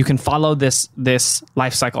 you can follow this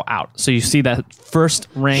life cycle out. So you see the first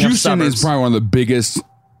ring of suburbs. Houston is probably one of the biggest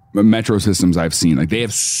metro systems I've seen. Like they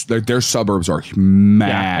have their suburbs are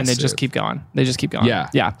massive. Yeah, and they just keep going.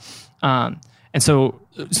 Yeah. And so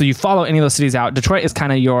you follow any of those cities out. Detroit is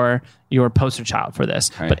kind of your poster child for this,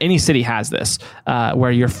 but any city has this,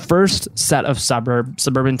 where your first set of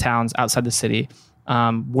suburban towns outside the city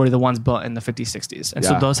were the ones built in the 50s, 60s. And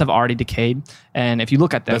so those have already decayed. And if you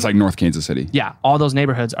look at them, that's like North Kansas City. Yeah. All those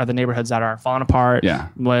neighborhoods are the neighborhoods that are falling apart. Yeah.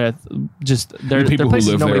 With just, they're people places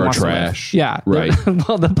who live nobody there are wants trash. To live. Yeah. Right.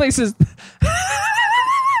 Well, the places,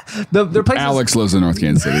 they're places. Alex lives in North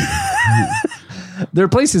Kansas City. There are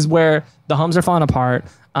places where the homes are falling apart,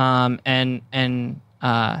 and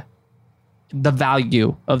the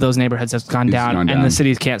value of those neighborhoods has gone down, and the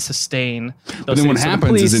cities can't sustain those. But then what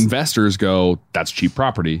happens is investors go, "That's cheap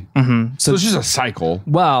property." Mm-hmm. So it's just a cycle.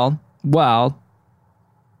 Well,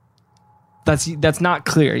 that's not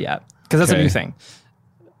clear yet, because that's a new thing.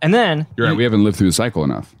 And then you're right. We haven't lived through the cycle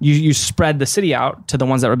enough. You spread the city out to the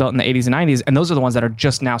ones that were built in the 80s and 90s, and those are the ones that are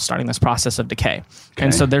just now starting this process of decay. Okay.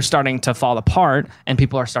 And so they're starting to fall apart, and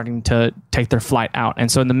people are starting to take their flight out.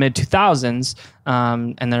 And so in the mid 2000s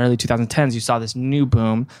and the early 2010s, you saw this new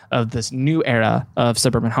boom of this new era of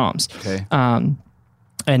suburban homes. Okay.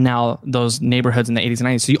 And now those neighborhoods in the 80s and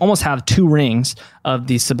 90s. So you almost have two rings of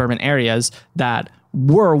these suburban areas that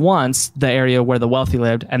were once the area where the wealthy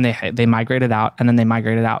lived, and they migrated out, and then they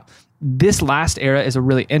migrated out. This last era is a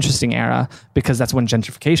really interesting era because that's when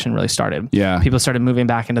gentrification really started. Yeah. People started moving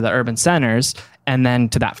back into the urban centers and then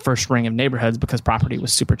to that first ring of neighborhoods because property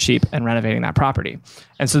was super cheap and renovating that property.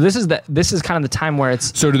 And so this is kind of the time where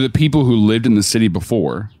it's... So do the people who lived in the city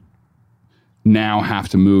before now have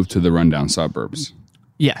to move to the rundown suburbs?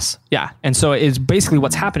 Yes. Yeah. And so it's basically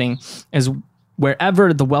what's happening is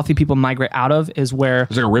wherever the wealthy people migrate out of is where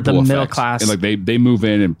there's like a ripple the effect. Middle class... And like they move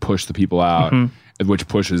in and push the people out, which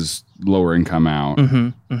pushes lower income out.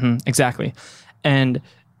 Exactly. And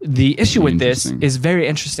the issue with this is very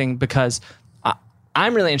interesting because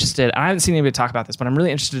I'm really interested. I haven't seen anybody talk about this, but I'm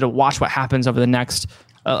really interested to watch what happens over the next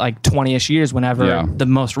like 20-ish years whenever the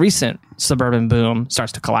most recent suburban boom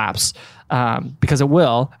starts to collapse. Because it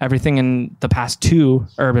will. Everything in the past two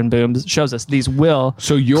urban booms shows us these will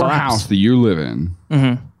So your collapse. house that you live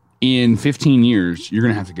in 15 years, you're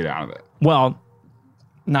going to have to get out of it. Well,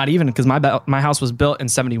 not even, because my house was built in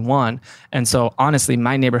 71. And so honestly,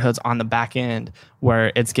 my neighborhood's on the back end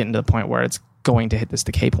where it's getting to the point where it's going to hit this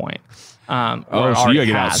decay point. So you got to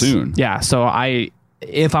get out soon. Yeah. So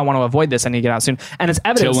if I want to avoid this, I need to get out soon. And it's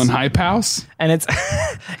evidence. Till and Hype House? And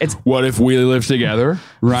it's what if we live together,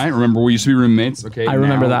 right? Remember we used to be roommates? Okay. I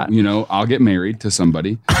remember that. You know, I'll get married to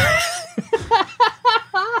somebody.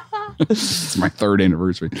 It's my 3rd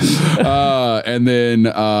anniversary. And then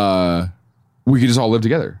we could just all live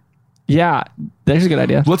together. Yeah, that's a good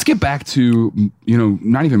idea. Let's get back to,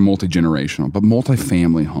 not even multi-generational, but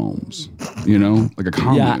multi-family homes, like a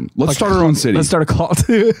commune. Yeah, Let's start our own city. Let's start a cult.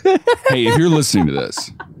 Hey, if you're listening to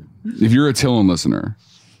this, if you're a Tillin listener,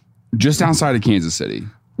 just outside of Kansas City,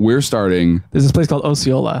 we're starting. There's this place called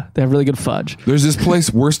Osceola. They have really good fudge. There's this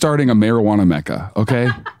place, we're starting a marijuana mecca, okay?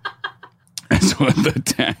 And so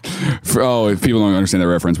if people don't understand that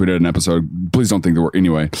reference, we did an episode. Please don't think that we're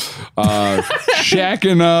anyway.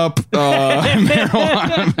 Shacking up,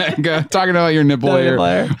 marijuana mega, talking about your nipple hair.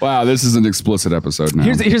 Wow, this is an explicit episode now.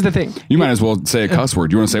 Here's the thing. You might as well say a cuss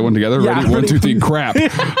word. You want to say one together? Yeah, ready? 1, 2, 3, crap.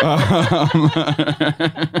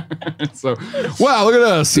 So, wow, look at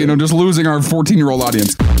us. Just losing our 14-year-old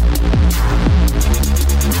audience.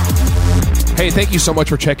 Hey, thank you so much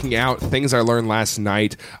for checking out Things I Learned Last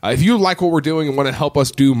Night. If you like what we're doing and want to help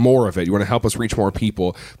us do more of it, you want to help us reach more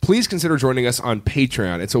people, please consider joining us on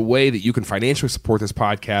Patreon. It's a way that you can financially support this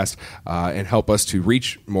podcast and help us to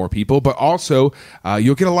reach more people, but also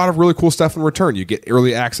you'll get a lot of really cool stuff in return. You get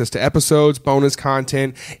early access to episodes, bonus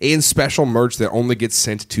content, and special merch that only gets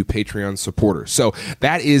sent to Patreon supporters. So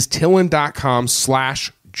that is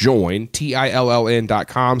tillin.com/join,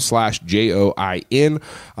 TILLN.com/JOIN.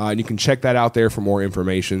 And you can check that out there for more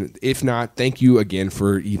information. If not, thank you again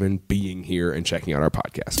for even being here and checking out our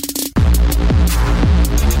podcast.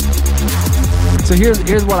 So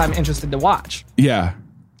here's what I'm interested to watch. Yeah.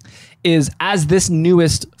 Is as this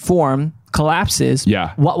newest form collapses,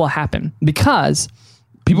 what will happen? Because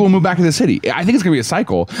people will move back to the city. I think it's going to be a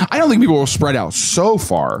cycle. I don't think people will spread out so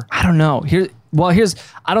far. I don't know.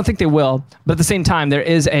 I don't think they will, but at the same time, there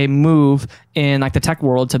is a move in like the tech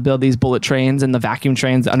world to build these bullet trains and the vacuum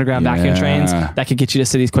trains, the underground vacuum trains that could get you to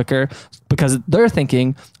cities quicker, because they're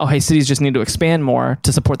thinking, oh, hey, cities just need to expand more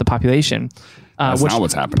to support the population. That's not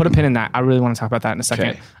what's happening. Put a pin in that. I really want to talk about that in a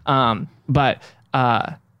second. Okay.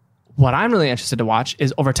 What I'm really interested to watch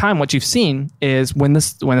is over time, what you've seen is when the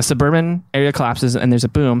suburban area collapses and there's a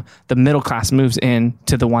boom, the middle class moves in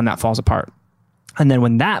to the one that falls apart. And then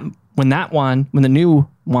when the new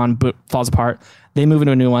one falls apart, they move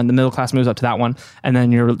into a new one, the middle class moves up to that one, and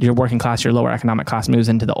then your working class, your lower economic class moves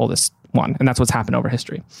into the oldest one. And that's what's happened over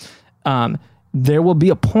history. There will be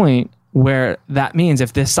a point where that means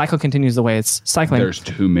if this cycle continues the way it's cycling, there's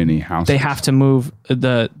too many houses. They have to move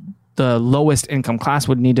the lowest income class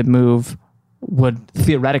would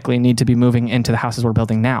theoretically need to be moving into the houses we're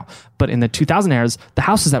building now. But in the 2000 eras, the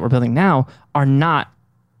houses that we're building now are not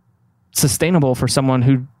sustainable for someone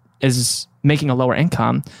who is making a lower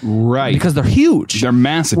income, right? Because they're huge, they're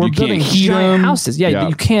massive. We're you building can't heat giant them. houses. Yeah,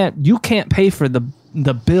 you can't pay for the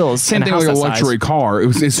bills. Same thing like a luxury car.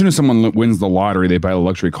 As soon as someone wins the lottery, they buy a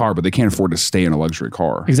luxury car, but they can't afford to stay in a luxury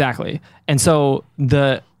car. Exactly, and so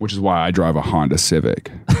which is why I drive a Honda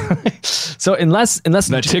Civic. So unless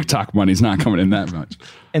that TikTok money's not coming in that much,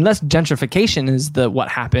 unless gentrification is what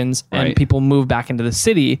happens and people move back into the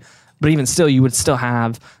city, but even still, you would still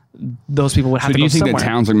have. Those people would have to go somewhere. So do you think that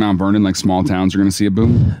towns like Mount Vernon, like small towns, are going to see a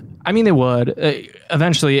boom? I mean, they would.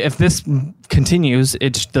 Eventually, if this continues,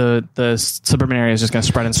 the suburban area is just going to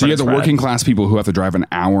spread and spread. So you have the working class people who have to drive an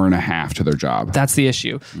hour and a half to their job. That's the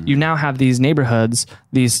issue. You now have these neighborhoods,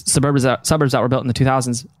 these suburbs that were built in the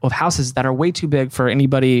 2000s of houses that are way too big for any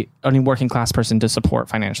working class person to support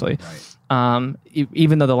financially. Right.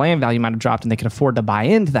 Even though the land value might have dropped and they can afford to buy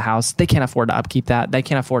into the house, they can't afford to upkeep that. They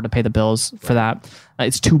can't afford to pay the bills for that.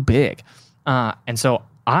 It's too big. And so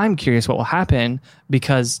I'm curious what will happen,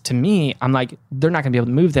 because to me, I'm like, they're not going to be able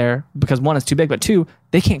to move there because one, it's too big, but two,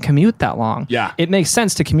 they can't commute that long. Yeah. It makes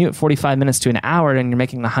sense to commute 45 minutes to an hour and you're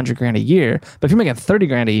making $100,000 a year. But if you're making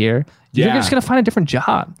 $30,000 a year, you're just going to find a different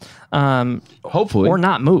job. Hopefully. Or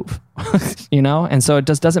not move, And so it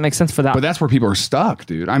just doesn't make sense for that. But that's where people are stuck,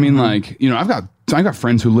 dude. I mean, I've got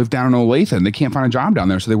friends who live down in Olathe and they can't find a job down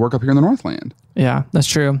there, so they work up here in the Northland. Yeah, that's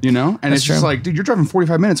true. And that's it's just like, dude, you're driving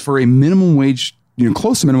 45 minutes for a minimum wage,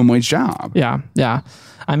 close to minimum wage job. Yeah.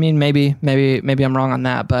 I mean, maybe I'm wrong on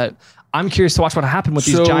that, but I'm curious to watch what happened with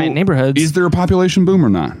these giant neighborhoods. Is there a population boom or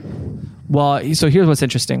not? Well, so here's what's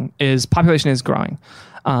interesting: is population is growing,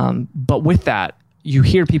 but with that, you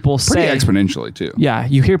hear people say pretty exponentially too. Yeah,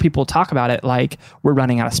 you hear people talk about it like we're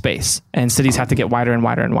running out of space, and cities have to get wider and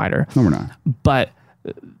wider and wider. No, we're not. But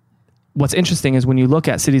what's interesting is when you look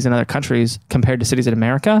at cities in other countries compared to cities in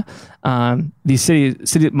America,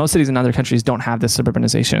 most cities in other countries don't have this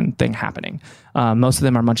suburbanization thing happening. Most of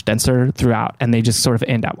them are much denser throughout, and they just sort of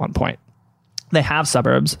end at one point. They have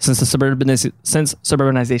suburbs since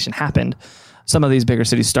suburbanization happened. Some of these bigger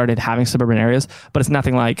cities started having suburban areas, but it's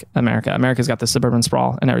nothing like America. America's got the suburban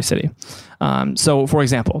sprawl in every city. So, for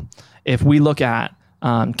example, if we look at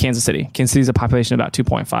Kansas City is a population of about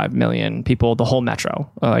 2.5 million people, the whole metro.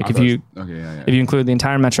 If you include the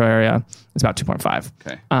entire metro area, it's about 2.5.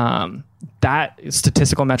 Okay. That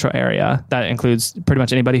statistical metro area, that includes pretty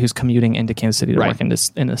much anybody who's commuting into Kansas City to work in the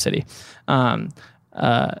city.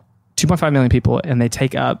 2.5 million people, and they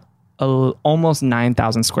take up almost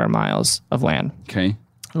 9,000 square miles of land. Okay.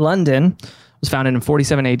 London was founded in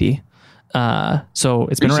 47 AD. So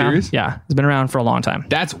it's been around. Serious? Yeah, it's been around for a long time.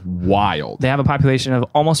 That's wild. They have a population of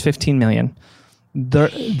almost 15 million.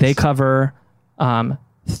 They cover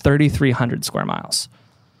 3,300 square miles.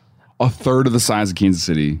 A third of the size of Kansas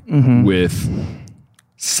City with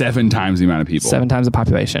 7 times the amount of people. 7 times the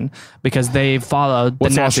population, because they followed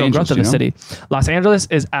What's the Los natural Angeles, growth of the you know? city. Los Angeles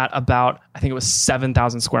is at about, I think it was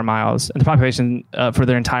 7,000 square miles, and the population for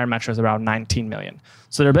their entire metro is around 19 million.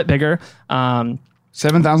 So they're a bit bigger.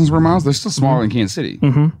 7,000 square miles. They're still smaller than Kansas City.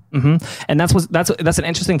 And that's an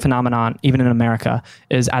interesting phenomenon, even in America,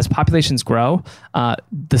 is as populations grow,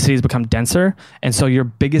 the cities become denser. And so your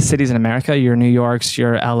biggest cities in America, your New Yorks,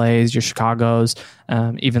 your LAs, your Chicagos,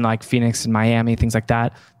 even like Phoenix and Miami, things like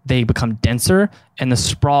that, they become denser and the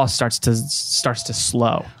sprawl starts to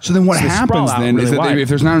slow. So then what So they sprawl happens out then really is that wide. if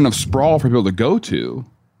there's not enough sprawl for people to go to,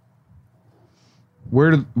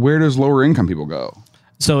 where does lower income people go?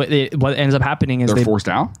 So what ends up happening is They're forced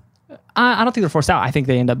out? I don't think they're forced out. I think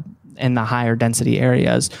they end up in the higher density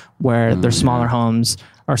areas where there's smaller homes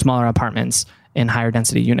or smaller apartments in higher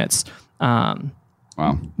density units. Wow.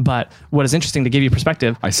 But what is interesting, to give you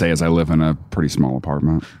perspective, I say as I live in a pretty small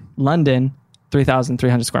apartment. London,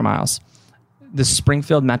 3,300 square miles. The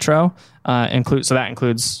Springfield metro includes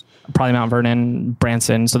probably Mount Vernon,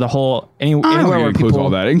 Branson. So the whole I don't think anywhere it where includes people all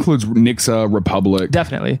that. It includes Nixa, Republic,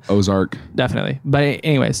 definitely. Ozark. But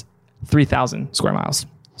anyways, 3,000 square miles.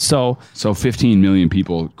 So 15 million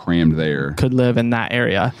people crammed there, could live in that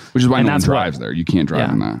area, which is why And no one that's what- drives there. You can't drive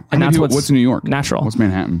Yeah. in that. And that's what's New York? natural. What's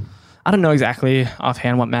Manhattan? I don't know exactly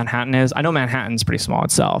offhand what Manhattan is. I know Manhattan's pretty small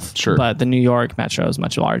itself. Sure. But the New York metro is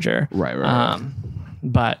much larger. Right.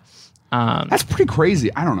 But That's pretty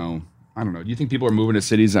crazy. I don't know. Do you think people are moving to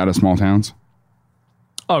cities out of small towns?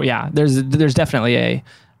 oh yeah, there's definitely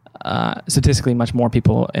statistically much more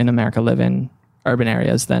people in America live in urban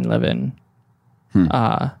areas than live in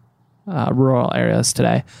rural areas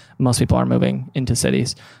today. Most people are moving into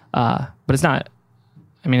cities, but it's not.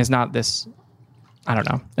 I mean, it's not this. I don't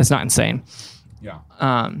know. It's not insane. Yeah.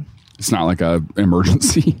 It's not like a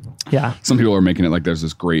emergency. Yeah. Some people are making it like there's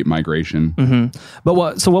this great migration. But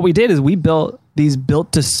what we did is we built these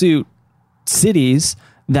built to suit cities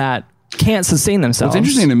that can't sustain themselves. What's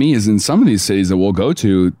interesting to me is in some of these cities that we'll go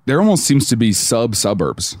to, there almost seems to be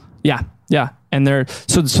suburbs. Yeah, yeah, and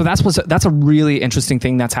so that's a really interesting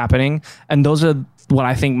thing that's happening, and those are what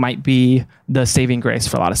I think might be the saving grace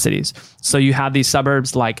for a lot of cities. So you have these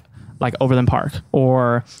suburbs like Overland Park,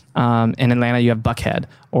 or in Atlanta you have Buckhead,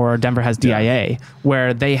 or Denver has DIA,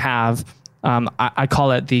 where they have. I call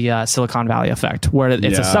it the Silicon Valley effect, where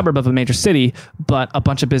it's a suburb of a major city, but a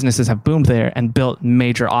bunch of businesses have boomed there and built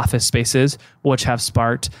major office spaces, which have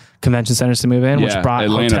sparked convention centers to move in, which brought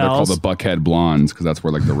Atlanta, hotels. they're called the Buckhead Blondes because that's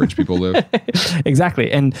where like the rich people live.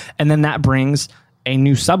 Exactly. And then that brings a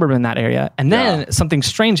new suburb in that area. And then something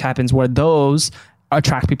strange happens where those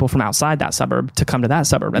attract people from outside that suburb to come to that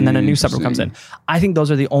suburb. And then a new suburb comes in. I think those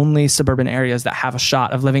are the only suburban areas that have a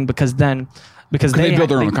shot of living because they build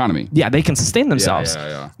their own economy. Yeah, they can sustain themselves.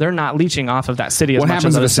 Yeah. They're not leeching off of that city as What much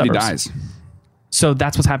happens as if other a city suburbs. dies? So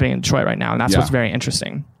that's what's happening in Detroit right now. And that's what's very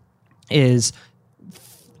interesting is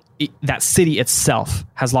that city itself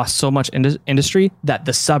has lost so much industry that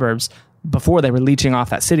the suburbs, before they were leeching off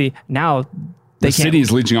that city, now The city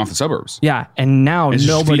is leeching off the suburbs. Yeah, and now It's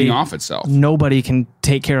just feeding off itself. Nobody can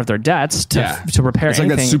take care of their debts to repair It's like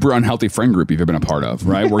anything. that super unhealthy friend group you've been a part of,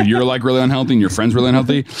 right? Where you're like really unhealthy and your friend's really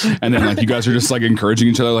unhealthy, and then like you guys are just like encouraging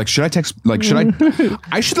each other. Like, should I text? Like, should I?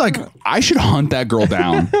 I should hunt that girl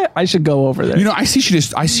down. I should go over there. You know, I see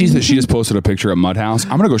that she just posted a picture of Mud House.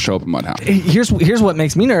 I'm gonna go show up at Mud House. Here's what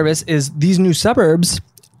makes me nervous is these new suburbs.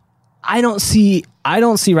 I don't see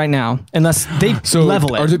right now unless they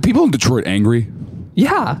level it. Are the people in Detroit angry?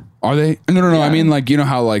 Yeah. Are they? No. I mean, like, you know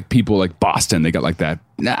how like people like Boston, they got like that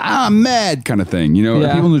I'm mad kind of thing. You know,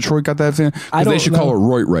 Yeah. people in Detroit got that thing. Because they should call it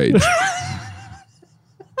Roy Rage.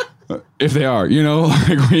 If they are, you know,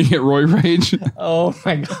 like when you get Roy Rage. Oh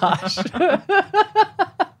my gosh.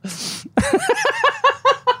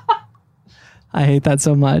 I hate that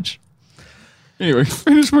so much. Anyway,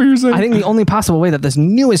 finish what you're saying. I think the only possible way that this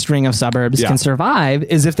newest ring of suburbs Yeah. can survive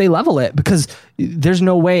is if they level it, because there's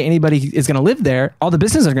no way anybody is going to live there. All the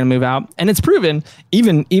businesses are going to move out, and it's proven.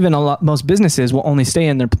 Even most businesses will only stay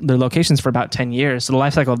in their locations for about 10 years. So the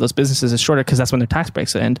life cycle of those businesses is shorter because that's when their tax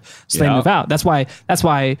breaks end. So they move out. That's why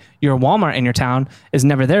your Walmart in your town is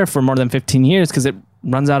never there for more than 15 years because it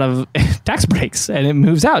runs out of tax breaks and it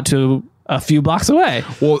moves out to a few blocks away.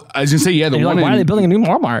 Well, I was gonna say, the one. Why are they building a new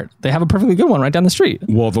Walmart? They have a perfectly good one right down the street.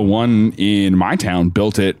 Well, the one in my town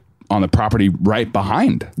built it on the property right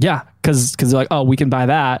behind Yeah, because they're like, oh, we can buy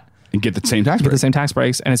that, and get the same tax get break. the same tax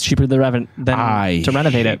breaks, and it's cheaper to renovate I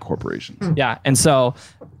it. hate corporations. Yeah, and so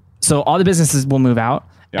all the businesses will move out,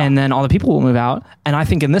 and then all the people will move out. And I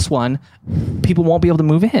think in this one, people won't be able to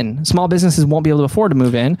move in. Small businesses won't be able to afford to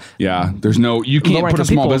move in. Yeah, you can't put a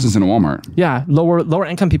small business in a Walmart. Yeah, lower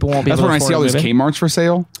income people won't be able to afford. That's when I see all these Kmarts for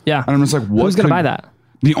sale. Yeah. And I'm just like, who's going to buy that?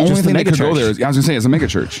 The only thing that could go there is, I was going to say, it's a mega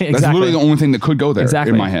church. Exactly. That's literally the only thing that could go there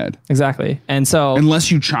in my head. Exactly. And so,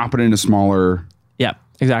 unless you chop it into smaller. Yeah,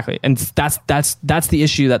 exactly. And that's the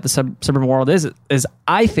issue that the suburban world is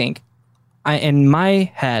I think, in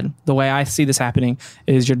my head, the way I see this happening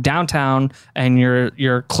is your downtown and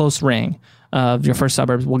your close ring of your first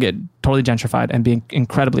suburbs will get totally gentrified and be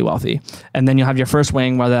incredibly wealthy. And then you'll have your first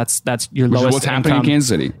wing where that's your lowest income. What's happening in Kansas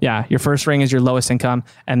City. Yeah, your first ring is your lowest income,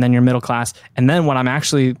 and then your middle class. And then what I'm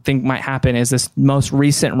actually think might happen is this most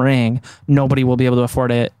recent ring, nobody will be able to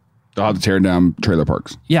afford it. They'll have to tear down trailer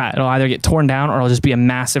parks. Yeah, it'll either get torn down or it'll just be a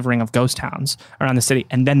massive ring of ghost towns around the city.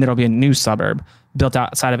 And then there'll be a new suburb built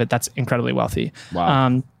outside of it that's incredibly wealthy.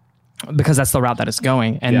 Wow. Because that's the route that it's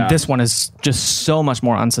going. And this one is just so much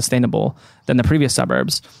more unsustainable than the previous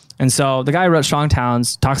suburbs. And so the guy who wrote Strong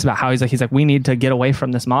Towns talks about how he's like, we need to get away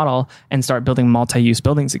from this model and start building multi-use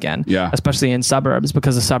buildings again, especially in suburbs,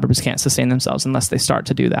 because the suburbs can't sustain themselves unless they start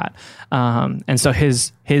to do that. And so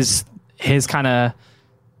his kind of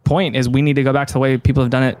point is we need to go back to the way people have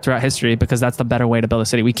done it throughout history, because that's the better way to build a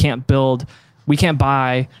city. We can't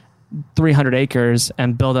buy 300 acres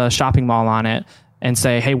and build a shopping mall on it and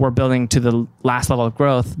say, hey, we're building to the last level of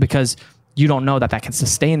growth, because you don't know that can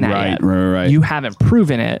sustain that yet. Right. You haven't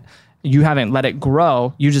proven it. You haven't let it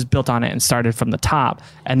grow. You just built on it and started from the top.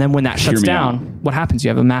 And then when that shuts down, what happens? You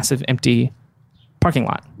have a massive empty parking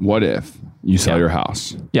lot. What if you sell your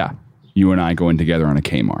house? Yeah. You and I go in together on a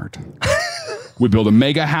Kmart. We build a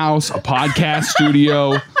mega house, a podcast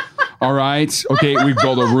studio. All right. Okay. We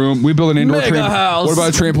build a room. We build an indoor house. What about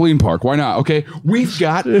a trampoline park? Why not? Okay. We've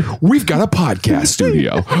got a podcast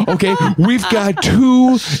studio. Okay. We've got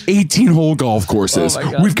 2 18-hole golf courses.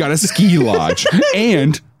 We've got a ski lodge.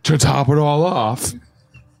 And to top it all off,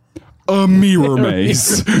 a mirror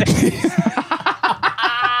maze.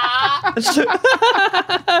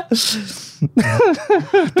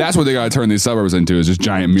 That's what they got to turn these suburbs into, is just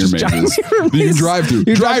giant mirror mazes. You can drive through.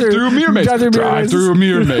 Drive through a mirror maze. Drive through a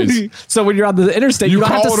mirror maze. So when you're on the interstate, you don't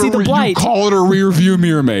have to see the blight. You call it a rear view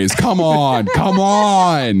mirror maze. Come on.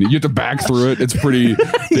 You have to back through it. It's pretty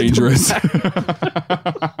dangerous.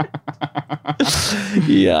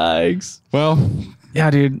 Yikes. Well, yeah,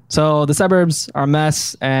 dude. So the suburbs are a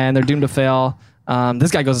mess and they're doomed to fail. This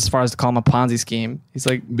guy goes as far as to call them a Ponzi scheme. He's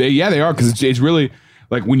like, they are, because it's really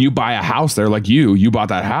like when you buy a house there, like you bought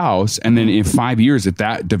that house, and then in 5 years, if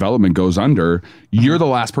that development goes under, you're the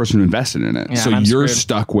last person who invested in it. Yeah, so you're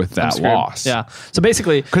stuck with that loss. Yeah. So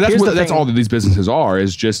basically, because that's all that these businesses are,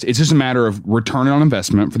 it's just a matter of return on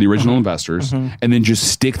investment for the original investors, and then just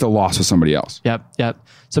stick the loss with somebody else. Yep.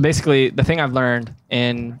 So basically, the thing I've learned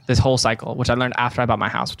in this whole cycle, which I learned after I bought my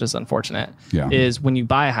house, which is unfortunate, is when you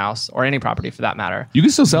buy a house, or any property for that matter, you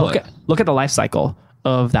can still sell it. Look at the life cycle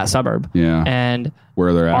of that suburb. Yeah. And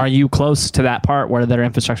where they're at. Are you close to that part where their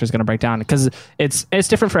infrastructure is going to break down? Because it's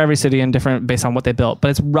different for every city and different based on what they built, but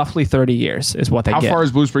it's roughly 30 years is what they get. How far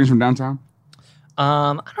is Blue Springs from downtown?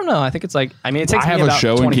 I don't know. I think it's like, it takes me about 25 minutes. I have a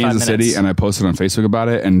show in Kansas City, and I posted on Facebook about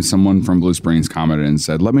it, and someone from Blue Springs commented and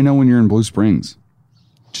said, let me know when you're in Blue Springs.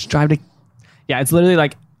 Just drive to... Yeah, it's literally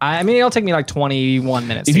like... it'll take me like 21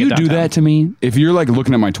 minutes. If you do that to me, if you're like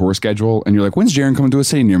looking at my tour schedule and you're like, when's Jaron coming to a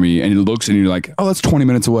city near me? And he looks and you're like, oh, that's 20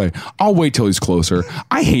 minutes away. I'll wait till he's closer.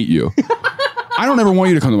 I hate you. I don't ever want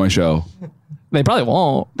you to come to my show. They probably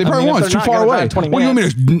won't. They probably won't. It's too far away. What do you want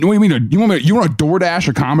me to? You want to DoorDash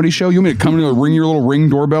a comedy show? You want me to come in and ring your little Ring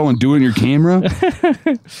doorbell and do it in your camera?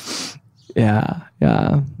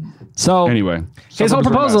 Yeah. So anyway, his whole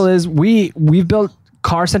proposal is we've built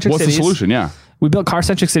car-centric cities. What's the solution? Yeah. We built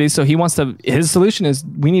car-centric cities, so his solution is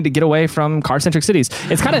we need to get away from car-centric cities.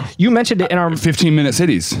 It's kind of, you mentioned it in our 15-minute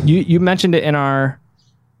cities. You mentioned it in our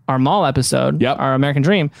mall episode, our American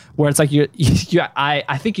Dream, where it's like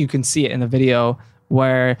I think you can see it in the video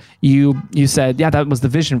where you said, that was the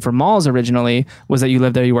vision for malls originally, was that you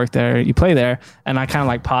live there, you work there, you play there. And I kind of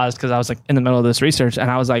like paused because I was like in the middle of this research, and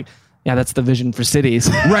I was like, yeah, that's the vision for cities.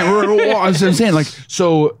 Right. Well, I was saying, like,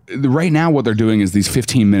 so right now what they're doing is these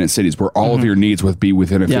 15-minute cities where all of your needs would be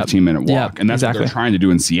within a 15-minute walk. And that's what they're trying to do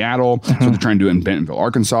in Seattle. That's what they're trying to do in Bentonville,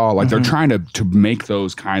 Arkansas. Like, they're trying to make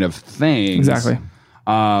those kind of things. Exactly.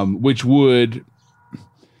 Which would...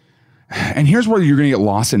 And here's where you're going to get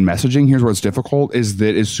lost in messaging. Here's where it's difficult, is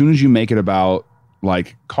that as soon as you make it about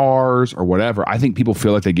like cars or whatever, I think people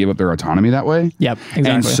feel like they give up their autonomy that way. Yep, exactly.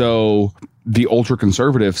 And so... the ultra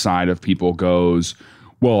conservative side of people goes,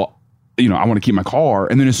 well, I want to keep my car.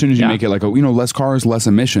 And then as soon as you make it like, less cars, less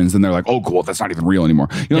emissions, then they're like, oh, cool, that's not even real anymore.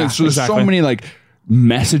 So there's so many like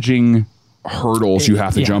messaging hurdles you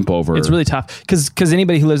have to jump over. It's really tough because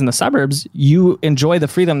anybody who lives in the suburbs, you enjoy the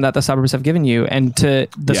freedom that the suburbs have given you, and to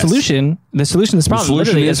the solution to this problem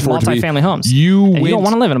literally is multifamily homes. You don't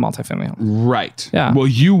want to live in a multifamily home, right? Yeah. Well,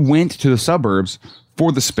 you went to the suburbs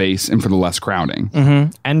for the space and for the less crowding,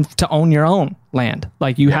 and to own your own land.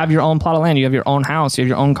 Like you have your own plot of land, you have your own house, you have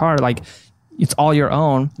your own car. Like it's all your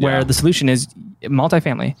own. Where the solution is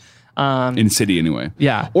multifamily. In city anyway.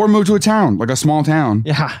 Yeah. Or move to a town, like a small town.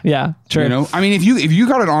 Yeah. True. I mean, if you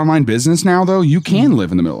got an online business now though, you can live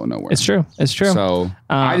in the middle of nowhere. It's true. So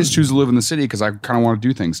I just choose to live in the city because I kind of want to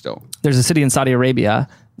do things still. There's a city in Saudi Arabia,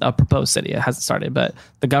 a proposed city. It hasn't started, but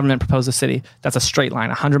the government proposed a city that's a straight line,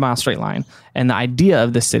 100-mile straight line. And the idea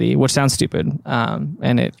of this city, which sounds stupid,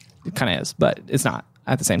 and it kind of is, but it's not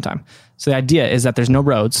at the same time. So the idea is that there's no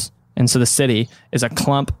roads. And so the city is it's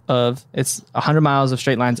 100 miles of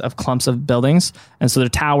straight lines of clumps of buildings. And so there are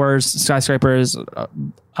towers, skyscrapers,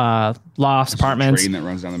 lofts, apartments. A train that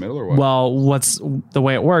runs down the middle or what? Well, the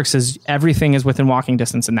way it works is everything is within walking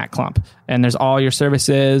distance in that clump. And there's all your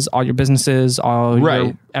services, all your businesses,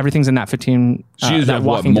 everything's in that 15 So you have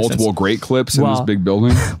multiple great clips in this big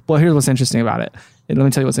building? Well, here's what's interesting about it. Let me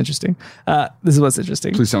tell you what's interesting. This is what's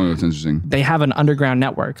interesting. Please tell me what's interesting. They have an underground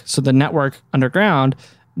network. So the network underground,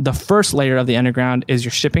 the first layer of the underground is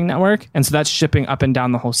your shipping network. And so that's shipping up and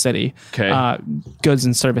down the whole city. Okay. Goods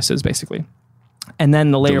and services, basically. And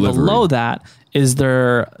then the layer below that is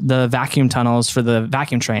the vacuum tunnels for the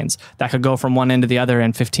vacuum trains that could go from one end to the other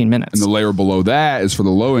in 15 minutes. And the layer below that is for the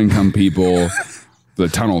low-income people, the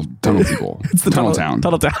tunnel people. It's the tunnel town.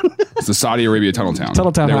 Tunnel town. It's the Saudi Arabia tunnel town.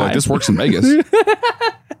 Tunnel town. They're like, this works in Vegas.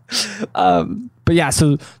 But yeah,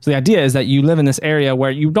 so the idea is that you live in this area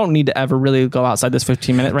where you don't need to ever really go outside this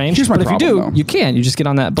 15-minute range. Here's my but problem, if you do, though. you can. You just get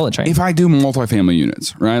on that bullet train. If I do multifamily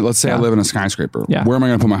units, right? Let's say I live in a skyscraper. Yeah. Where am I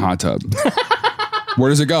going to put my hot tub? Where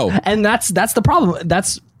does it go? And that's the problem.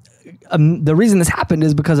 That's the reason this happened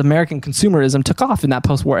is because American consumerism took off in that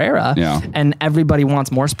post-war era. Yeah. And everybody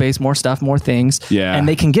wants more space, more stuff, more things. Yeah. And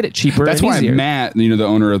they can get it cheaper. That's and why easier. Matt, the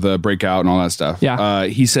owner of the Breakout and all that stuff. Yeah.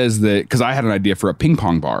 He says that because I had an idea for a ping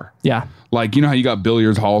pong bar. Yeah. Like, how you got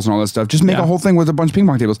billiards halls and all that stuff. Just make a whole thing with a bunch of ping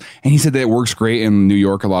pong tables. And he said that it works great in New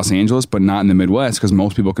York or Los Angeles, but not in the Midwest because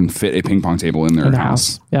most people can fit a ping pong table in their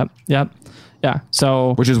house. Yep. Yeah.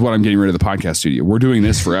 So, which is what I'm getting rid of the podcast studio. We're doing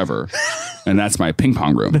this forever. And that's my ping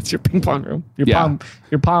pong room. That's your ping pong room.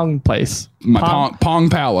 Your pong place. My pong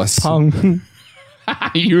palace. Pong.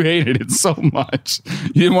 You hated it so much.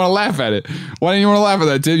 You didn't want to laugh at it. Why didn't you want to laugh at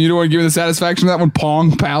that, Tim? You don't want to give me the satisfaction of that one?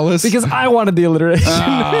 Pong palace? Because I wanted the alliteration.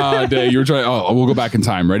 Dang, you were trying. Oh, we'll go back in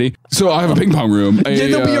time. Ready? So I have a ping pong room.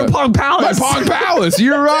 It'll be your pong palace. My pong palace.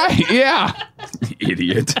 You're right. Yeah.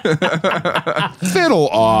 Idiot. Fiddle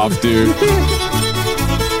off, dude.